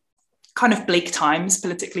in kind of bleak times,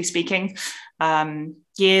 politically speaking.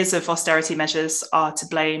 Years of austerity measures are to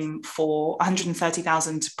blame for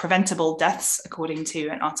 130,000 preventable deaths, according to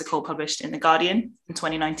an article published in The Guardian in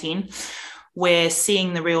 2019. We're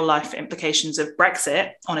seeing the real life implications of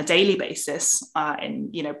Brexit on a daily basis in,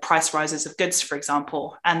 you know, price rises of goods, for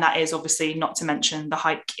example. And that is obviously not to mention the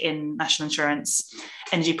hike in national insurance,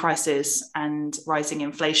 energy prices, and rising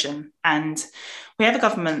inflation. And we have a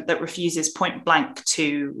government that refuses point blank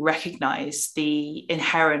to recognise the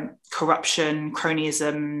inherent corruption,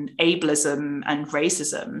 cronyism, ableism, and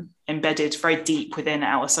racism embedded very deep within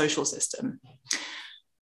our social system.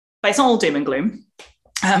 But it's not all doom and gloom.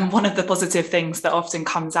 One of the positive things that often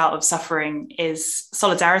comes out of suffering is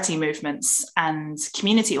solidarity movements and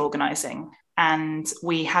community organising. And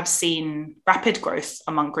we have seen rapid growth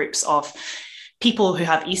among groups of people who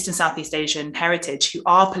have East and Southeast Asian heritage, who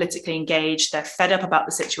are politically engaged. They're fed up about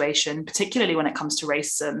the situation, particularly when it comes to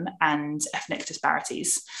racism and ethnic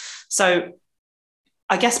disparities. So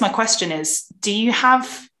I guess my question is, do you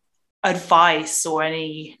have advice or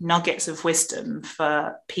any nuggets of wisdom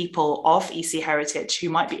for people of EC heritage who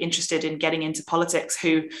might be interested in getting into politics,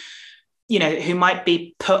 who, you know, who might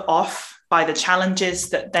be put off by the challenges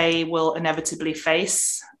that they will inevitably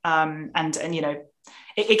face? And you know,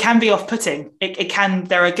 it can be off-putting.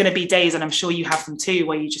 There are going to be days, and I'm sure you have them too,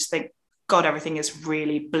 where you just think, God, everything is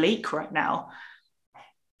really bleak right now.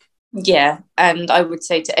 Yeah, and I would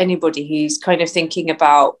say to anybody who's kind of thinking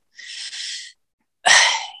about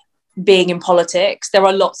being in politics. There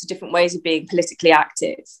are lots of different ways of being politically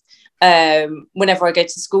active. Whenever I go to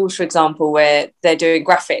schools, for example, where they're doing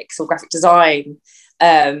graphics or graphic design,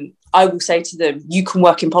 I will say to them, you can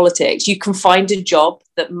work in politics. You can find a job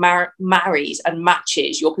that marries and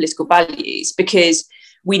matches your political values, because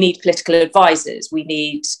we need political advisors, we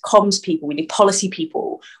need comms people, we need policy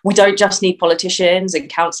people. We don't just need politicians and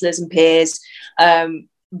councillors and peers.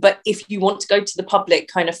 But if you want to go to the public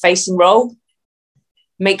kind of facing role,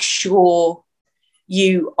 make sure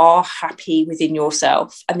you are happy within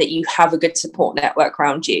yourself and that you have a good support network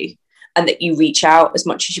around you, and that you reach out as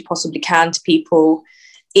much as you possibly can to people.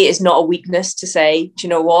 It is not a weakness to say, do you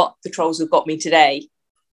know what, the trolls have got me today,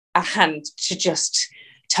 and to just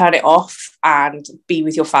turn it off and be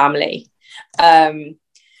with your family.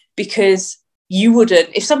 Because you wouldn't,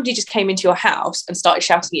 if somebody just came into your house and started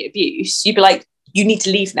shouting at abuse, you'd be like, you need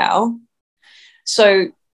to leave now. So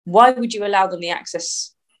why would you allow them the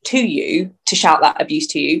access to you to shout that abuse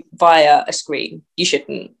to you via a screen? You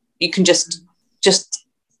shouldn't. You can just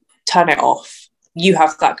turn it off. You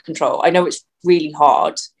have that control. I know it's really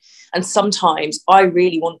hard, and sometimes I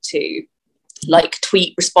really want to like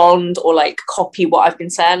tweet respond or like copy what I've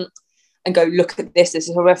been sent and go, look at this is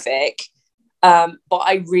horrific. But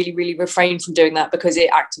I really refrain from doing that, because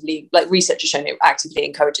it actively, like research has shown, it actively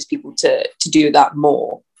encourages people to do that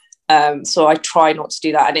more. So I try not to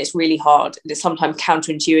do that, and it's really hard. It's sometimes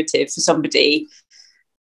counterintuitive for somebody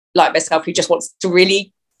like myself who just wants to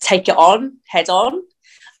really take it on head on.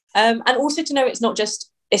 And also to know it's not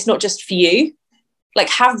just for you. Like,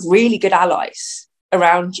 have really good allies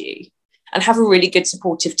around you, and have a really good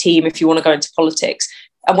supportive team if you want to go into politics.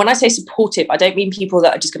 And when I say supportive, I don't mean people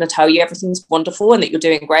that are just going to tell you everything's wonderful and that you're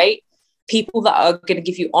doing great. People that are going to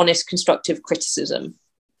give you honest, constructive criticism,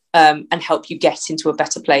 and help you get into a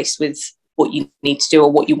better place with what you need to do,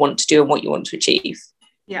 or what you want to do, and what you want to achieve.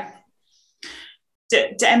 Yeah.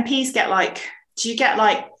 Do MPs do you get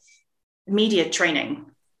like media training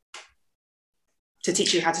to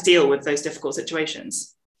teach you how to deal with those difficult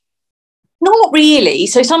situations? Not really.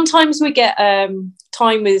 So sometimes we get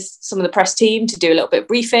time with some of the press team to do a little bit of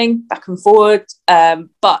briefing back and forward.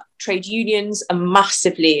 But trade unions are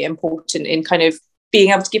massively important in kind of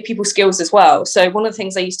being able to give people skills as well. So one of the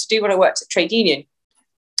things I used to do when I worked at trade union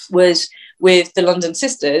was with the London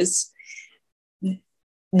Sisters,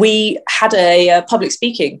 we had a public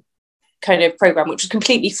speaking kind of program, which was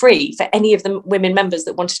completely free for any of the women members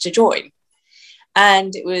that wanted to join.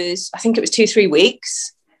 And I think it was 2-3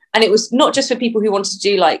 weeks. And it was not just for people who wanted to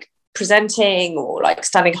do like presenting or like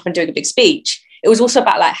standing up and doing a big speech. It was also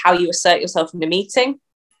about like how you assert yourself in a meeting.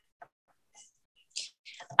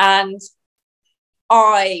 And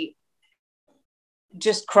I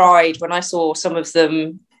just cried when I saw some of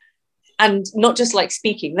them, and not just like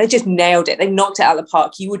speaking, they just nailed it. They knocked it out of the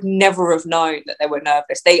park. You would never have known that they were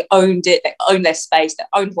nervous. They owned it. They owned their space. They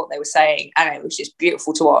owned what they were saying. And it was just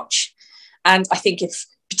beautiful to watch. And I think if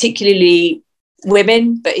particularly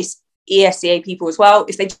women, but it's ESCA people as well,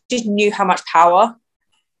 if they just knew how much power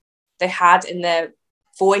they had in their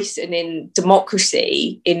voice and in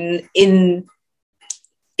democracy, in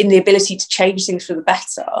the ability to change things for the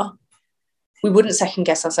better, we wouldn't second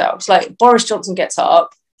guess ourselves. Like Boris Johnson gets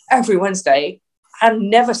up every Wednesday and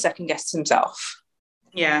never second guesses himself.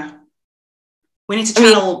 Yeah. We need to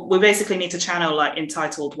channel, we basically need to channel like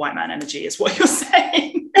entitled white man energy is what you're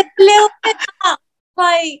saying. A little bit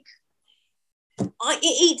like, it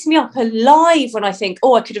eats me up alive when I think,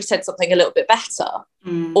 oh, I could have said something a little bit better,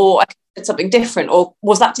 or I could have said something different, or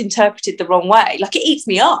was that interpreted the wrong way? Like, it eats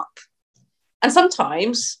me up. And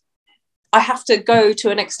sometimes I have to go to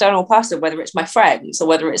an external person, whether it's my friends or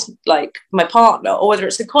whether it's like my partner or whether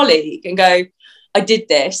it's a colleague, and go, I did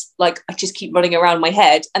this, like I just keep running around my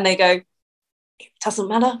head, and they go, it doesn't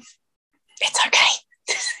matter, it's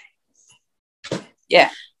okay. Yeah.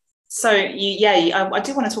 So I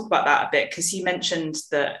do want to talk about that a bit, because you mentioned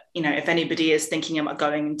that, you know, if anybody is thinking about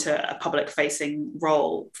going into a public facing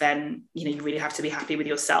role, then, you know, you really have to be happy with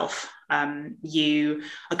yourself. You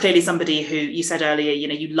are clearly somebody who, you said earlier, you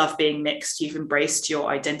know, you love being mixed, you've embraced your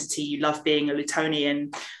identity, you love being a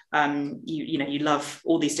Lutonian, you love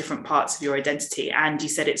all these different parts of your identity. And you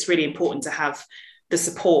said it's really important to have the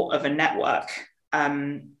support of a network,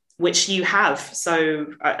 which you have. So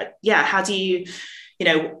how do you, you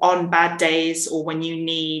know, on bad days or when you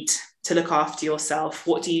need to look after yourself,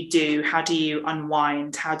 what do you do? How do you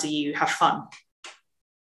unwind? How do you have fun?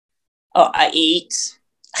 Oh, I eat.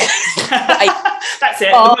 That's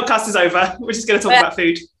it. The podcast is over. We're just going to talk about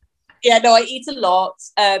food. Yeah, no, I eat a lot.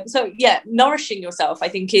 So yeah, nourishing yourself, I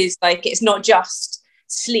think, is like, it's not just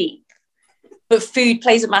sleep. but food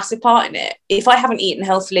plays a massive part in it. If I haven't eaten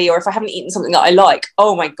healthily, or if I haven't eaten something that I like,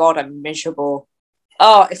 oh my God, I'm miserable.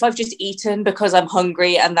 Oh, if I've just eaten because I'm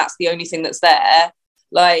hungry and that's the only thing that's there,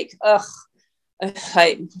 like, ugh,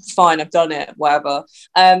 like, fine, I've done it, whatever.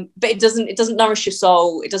 But it doesn't nourish your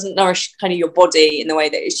soul. It doesn't nourish kind of your body in the way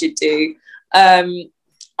that it should do.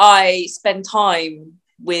 I spend time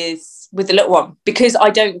with the little one because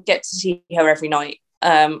I don't get to see her every night.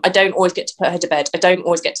 I don't always get to put her to bed. I don't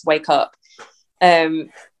always get to wake up.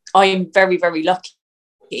 I'm very, very lucky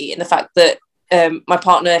in the fact that my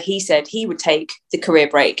partner, he said he would take the career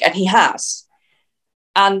break, and he has.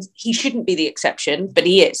 And he shouldn't be the exception, but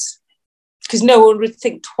he is. Because no one would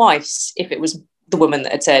think twice if it was the woman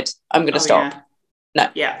that had said, I'm going to stop. Yeah. No.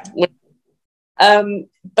 Yeah.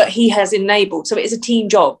 But he has enabled. So it is a team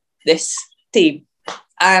job, this team.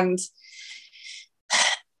 And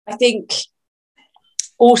I think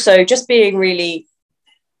also just being really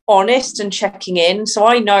honest and checking in. So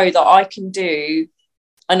I know that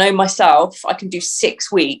I know myself, I can do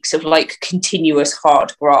 6 weeks of like continuous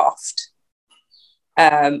hard graft.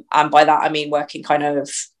 And by that, I mean working kind of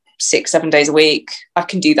 6-7 days a week. I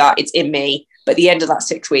can do that. It's in me. But at the end of that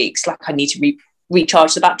 6 weeks, like I need to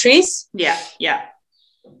recharge the batteries. Yeah. Yeah.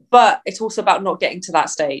 But it's also about not getting to that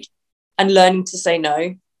stage and learning to say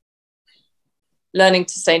no. Learning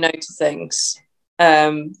to say no to things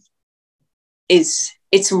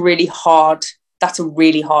it's really hard. That's a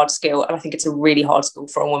really hard skill. And I think it's a really hard skill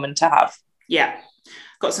for a woman to have. Yeah.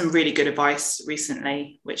 Got some really good advice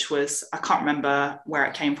recently, which was, I can't remember where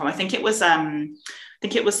it came from. I think it was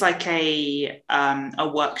like a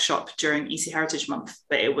workshop during EC Heritage Month,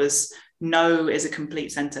 but it was no is a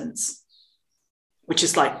complete sentence, which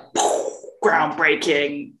is like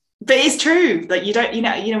groundbreaking. But it's true. Like you don't,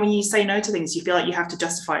 when you say no to things, you feel like you have to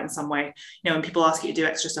justify it in some way. When people ask you to do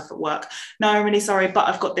extra stuff at work, no, I'm really sorry, but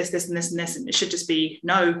I've got this, and this, and this, and it should just be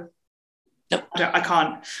no. Nope. I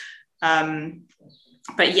can't.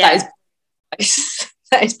 But yeah,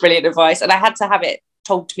 that is brilliant advice, and I had to have it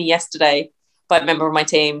told to me yesterday by a member of my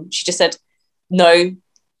team. She just said, "No,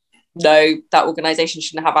 that organisation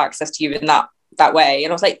shouldn't have access to you in that way."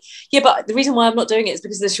 And I was like, yeah, but the reason why I'm not doing it is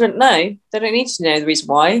because they shouldn't know. They don't need to know the reason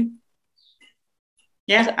why.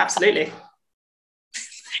 Yeah, absolutely.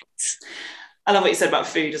 I love what you said about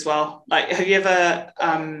food as well. Like, have you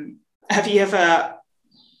ever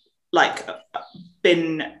like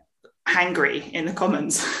been hangry in the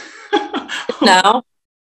Commons?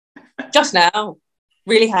 Just now,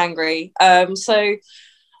 really hangry. So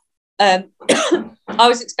I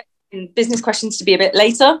was expecting business questions to be a bit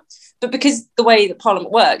later. But because the way that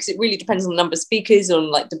Parliament works, it really depends on the number of speakers, on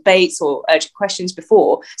like debates or urgent questions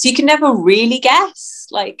before. So you can never really guess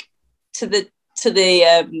like to the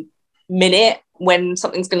minute when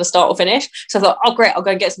something's going to start or finish. So I thought, oh great, I'll go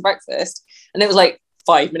and get some breakfast. And it was like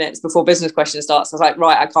 5 minutes before business question starts. I was like,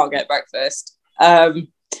 right, I can't get breakfast. I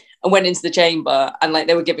went into the chamber and like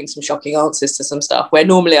they were giving some shocking answers to some stuff where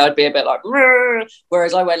normally I'd be a bit like,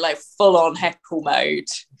 whereas I went like full on heckle mode.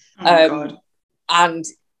 Oh my God. And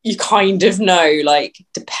you kind of know, like,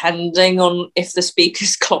 depending on if the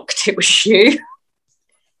speakers clocked it was you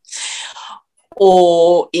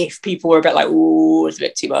or if people were a bit like, oh, it's a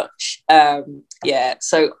bit too much.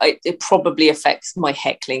 So it probably affects my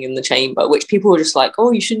heckling in the chamber, which people were just like,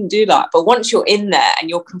 oh, you shouldn't do that. But once you're in there and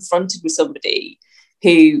you're confronted with somebody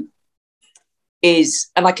who is,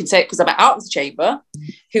 and I can say it because I'm out of the chamber,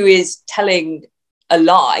 who is telling a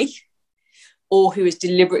lie or who is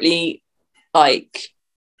deliberately, like,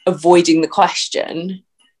 avoiding the question,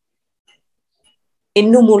 in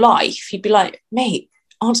normal life you'd be like, mate,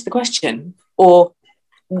 answer the question. Or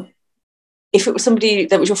if it was somebody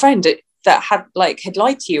that was your friend that had lied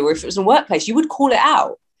to you, or if it was in a workplace, you would call it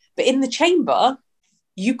out. But in the chamber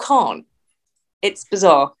you can't. It's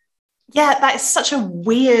bizarre. Yeah, that is such a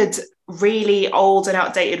weird, really old and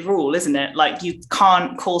outdated rule, isn't it? Like you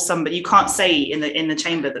can't call somebody, you can't say in the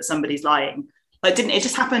chamber that somebody's lying. Like, didn't it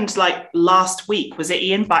just happened like last week? Was it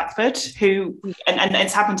Ian Blackford who, and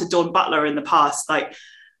it's happened to Dawn Butler in the past? Like,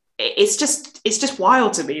 it's just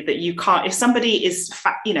wild to me that you can't, if somebody is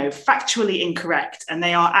factually incorrect and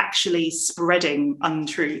they are actually spreading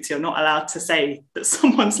untruths, you're not allowed to say that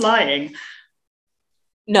someone's lying.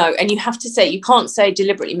 No, and you have to say, you can't say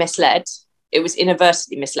deliberately misled. It was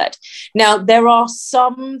inadvertently misled. Now, there are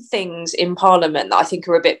some things in Parliament that I think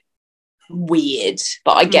are a bit weird,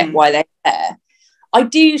 but I get why they're there. I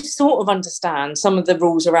do sort of understand some of the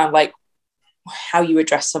rules around like how you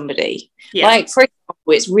address somebody. Yeah. Like, for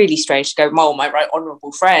example, it's really strange to go, oh, my right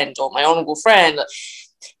honourable friend or my honourable friend.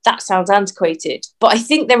 That sounds antiquated. But I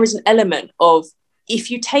think there is an element of, if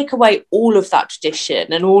you take away all of that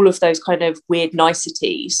tradition and all of those kind of weird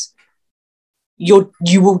niceties,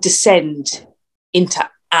 you will descend into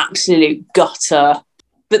absolute gutter.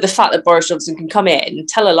 But the fact that Boris Johnson can come in,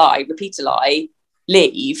 tell a lie, repeat a lie,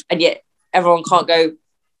 leave, and yet everyone can't go,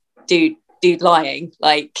 dude lying,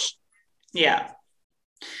 like, yeah,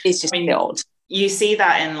 it's just odd. You see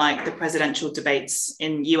that in like the presidential debates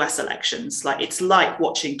in US elections. Like, it's like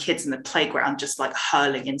watching kids in the playground just like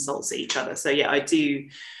hurling insults at each other. So yeah, I do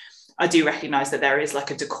recognize that there is like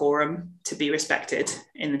a decorum to be respected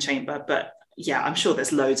in the chamber, but yeah, I'm sure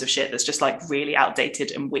there's loads of shit that's just like really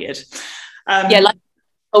outdated and weird. Like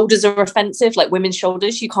shoulders are offensive, like women's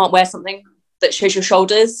shoulders. You can't wear something that shows your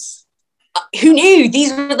shoulders. Who knew?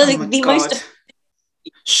 These were the most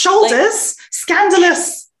shoulders, like,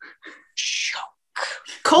 scandalous. Shock.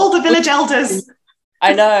 Call the village elders.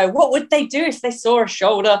 I know. What would they do if they saw a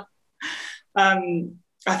shoulder?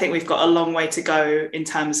 I think we've got a long way to go in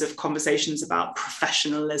terms of conversations about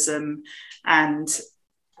professionalism and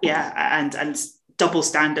double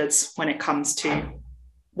standards when it comes to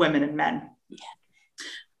women and men.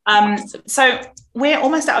 So we're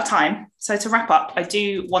almost out of time. So to wrap up, I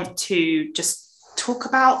do want to just talk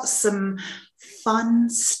about some fun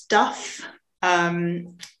stuff.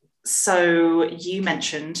 So you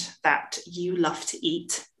mentioned that you love to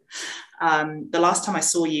eat. The last time I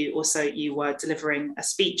saw you, also, you were delivering a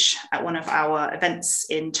speech at one of our events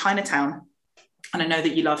in Chinatown. And I know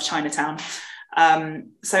that you love Chinatown.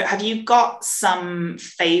 So have you got some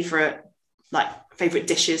favorite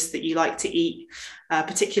dishes that you like to eat,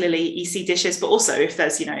 particularly EC dishes, but also if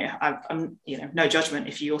there's, I'm no judgment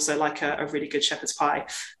if you also like a really good shepherd's pie.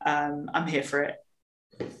 I'm here for it.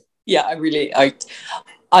 Yeah,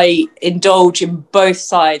 I indulge in both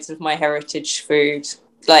sides of my heritage food,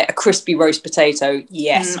 like a crispy roast potato.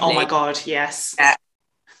 Yes. Oh my God, yes. Yeah.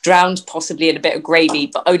 Drowned possibly in a bit of gravy,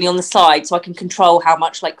 but only on the side, so I can control how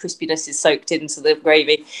much like crispiness is soaked into the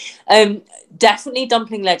gravy. Definitely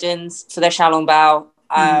dumpling legends for their xiaolongbao.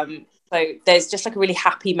 So there's just like a really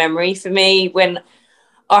happy memory for me when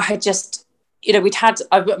I had just,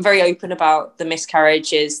 I'm very open about the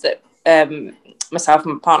miscarriages that myself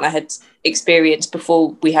and my partner had experienced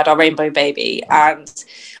before we had our rainbow baby, and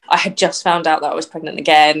I had just found out that I was pregnant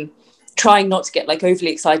again, trying not to get like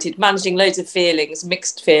overly excited, managing loads of feelings,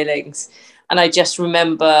 mixed feelings. And I just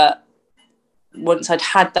remember once I'd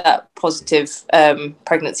had that positive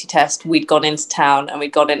pregnancy test, we'd gone into town and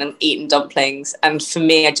we'd gone in and eaten dumplings. And for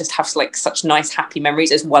me, I just have like such nice, happy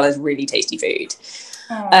memories as well as really tasty food.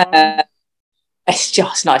 It's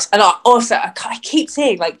just nice. And I keep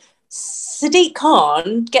seeing like Sadiq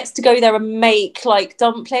Khan gets to go there and make like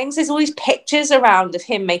dumplings. There's all these pictures around of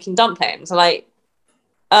him making dumplings. I'm like,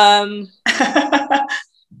 dumplings,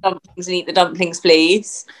 and eat the dumplings,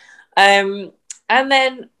 please. And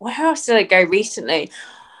then where else did I go recently?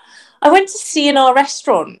 I went to C&R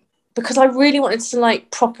restaurant because I really wanted to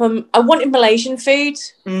like I wanted Malaysian food.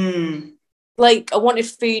 Like I wanted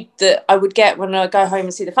food that I would get when I go home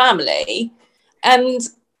and see the family. And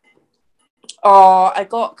I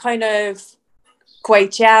got kind of kway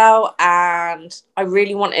teow, and I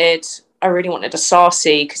really wanted a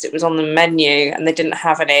sarsi because it was on the menu and they didn't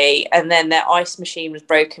have any. And then their ice machine was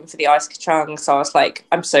broken for the ice kachang, so I was like,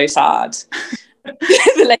 I'm so sad.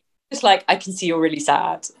 The lady was like, I can see you're really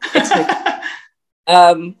sad. It's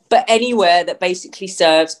okay. But anywhere that basically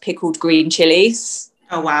serves pickled green chilies,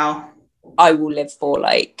 oh wow, I will live for.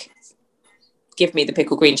 Like, give me the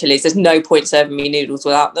pickled green chilies. There's no point serving me noodles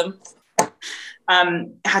without them.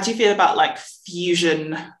 How do you feel about like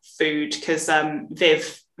fusion food? Because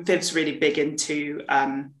Viv's really big into how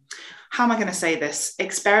am I going to say this,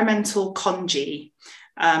 experimental congee.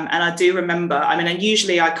 And I do remember, and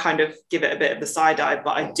usually I kind of give it a bit of the side eye,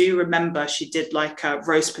 but I do remember she did like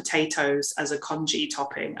roast potatoes as a congee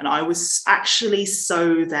topping, and I was actually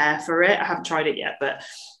so there for it. I haven't tried it yet, but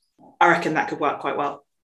I reckon that could work quite well.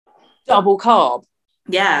 Double carb.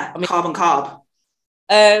 Yeah, carb and carb.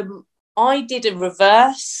 I did a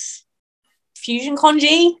reverse fusion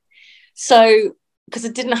congee. So, because I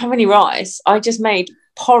didn't have any rice, I just made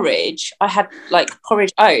porridge. I had like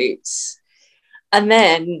porridge oats. And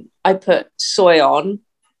then I put soy on.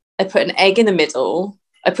 I put an egg in the middle.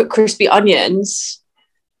 I put crispy onions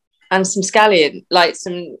and some scallion, like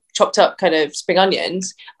some chopped up kind of spring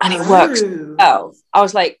onions. And it works well. I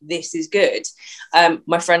was like, this is good.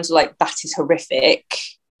 My friends were like, that is horrific.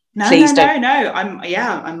 No. I'm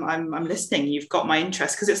listening. You've got my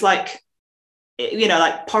interest, because it's like,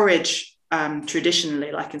 like porridge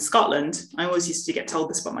traditionally, like in Scotland, I always used to get told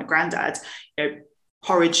this by my granddad,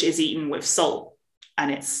 porridge is eaten with salt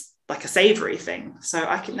and it's like a savory thing. So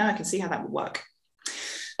I can see how that would work.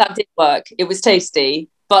 That did work. It was tasty.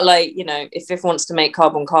 But like, you know, if everyone wants to make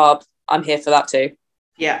carb on carb, I'm here for that too.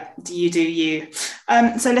 Yeah, do you.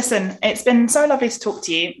 So listen, it's been so lovely to talk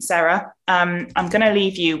to you, Sarah. I'm going to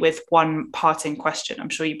leave you with one parting question. I'm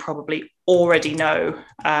sure you probably already know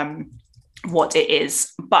what it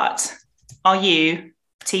is, but are you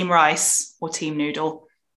team rice or team noodle?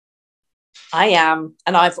 I am,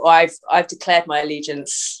 and I've declared my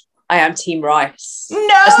allegiance. I am team rice.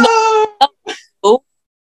 No!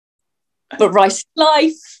 But rice is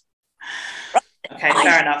life. Okay,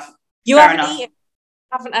 fair enough. You haven't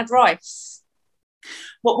had rice.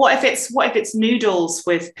 What if it's noodles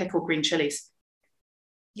with pickled green chilies?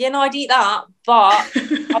 Yeah, no, I'd eat that, but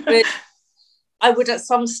I would at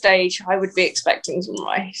some stage, I would be expecting some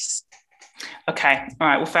rice. Okay, all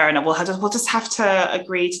right. Well, fair enough. We'll just have to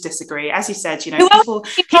agree to disagree. As you said, you know,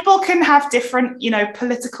 people can have different, you know,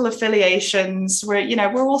 political affiliations.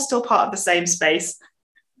 We're all still part of the same space.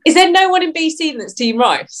 Is there no one in BC that's team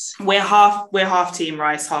rice? We're half team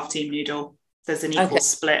rice, half team noodle. There's an equal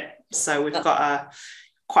split, so we've got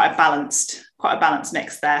quite a balanced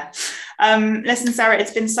mix there. Listen, Sarah,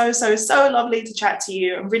 it's been so lovely to chat to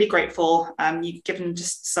you. I'm really grateful. You've given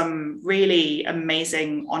just some really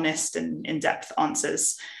amazing, honest and in-depth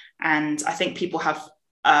answers. And I think people have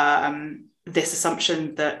this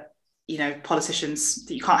assumption that, you know, politicians,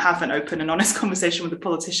 that you can't have an open and honest conversation with a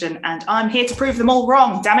politician. And I'm here to prove them all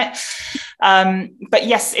wrong, damn it. But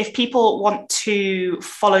yes, if people want to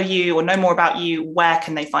follow you or know more about you, where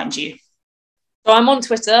can they find you? So I'm on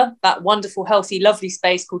Twitter, that wonderful, healthy, lovely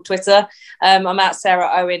space called Twitter. I'm at Sarah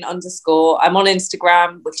Owen _. I'm on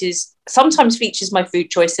Instagram, which is sometimes features my food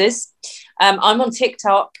choices. I'm on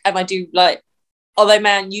TikTok, and I do like, although,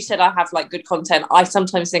 man, you said I have like good content. I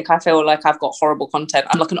sometimes think I feel like I've got horrible content.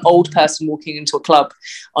 I'm like an old person walking into a club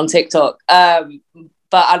on TikTok. And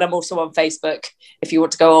I'm also on Facebook if you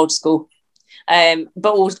want to go old school.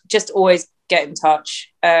 But just always get in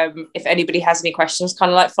touch. If anybody has any questions,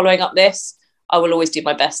 kind of like following up this, I will always do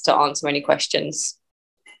my best to answer any questions.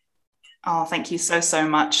 Oh, thank you so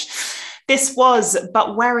much. This was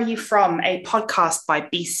But Where Are You From? A podcast by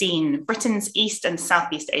Be Seen, Britain's East and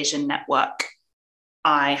Southeast Asian network.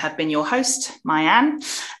 I have been your host, Myan,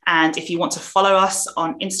 and if you want to follow us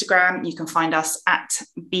on Instagram, you can find us at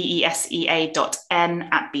besea.n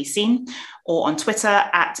at beseen, or on Twitter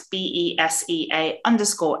at besea_n.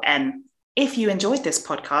 If you enjoyed this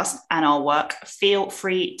podcast and our work, feel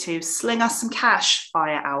free to sling us some cash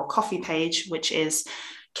via our coffee page, which is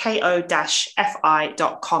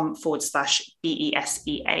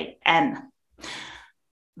ko-fi.com/besean.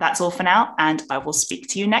 That's all for now, and I will speak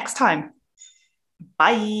to you next time.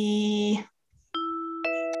 Bye.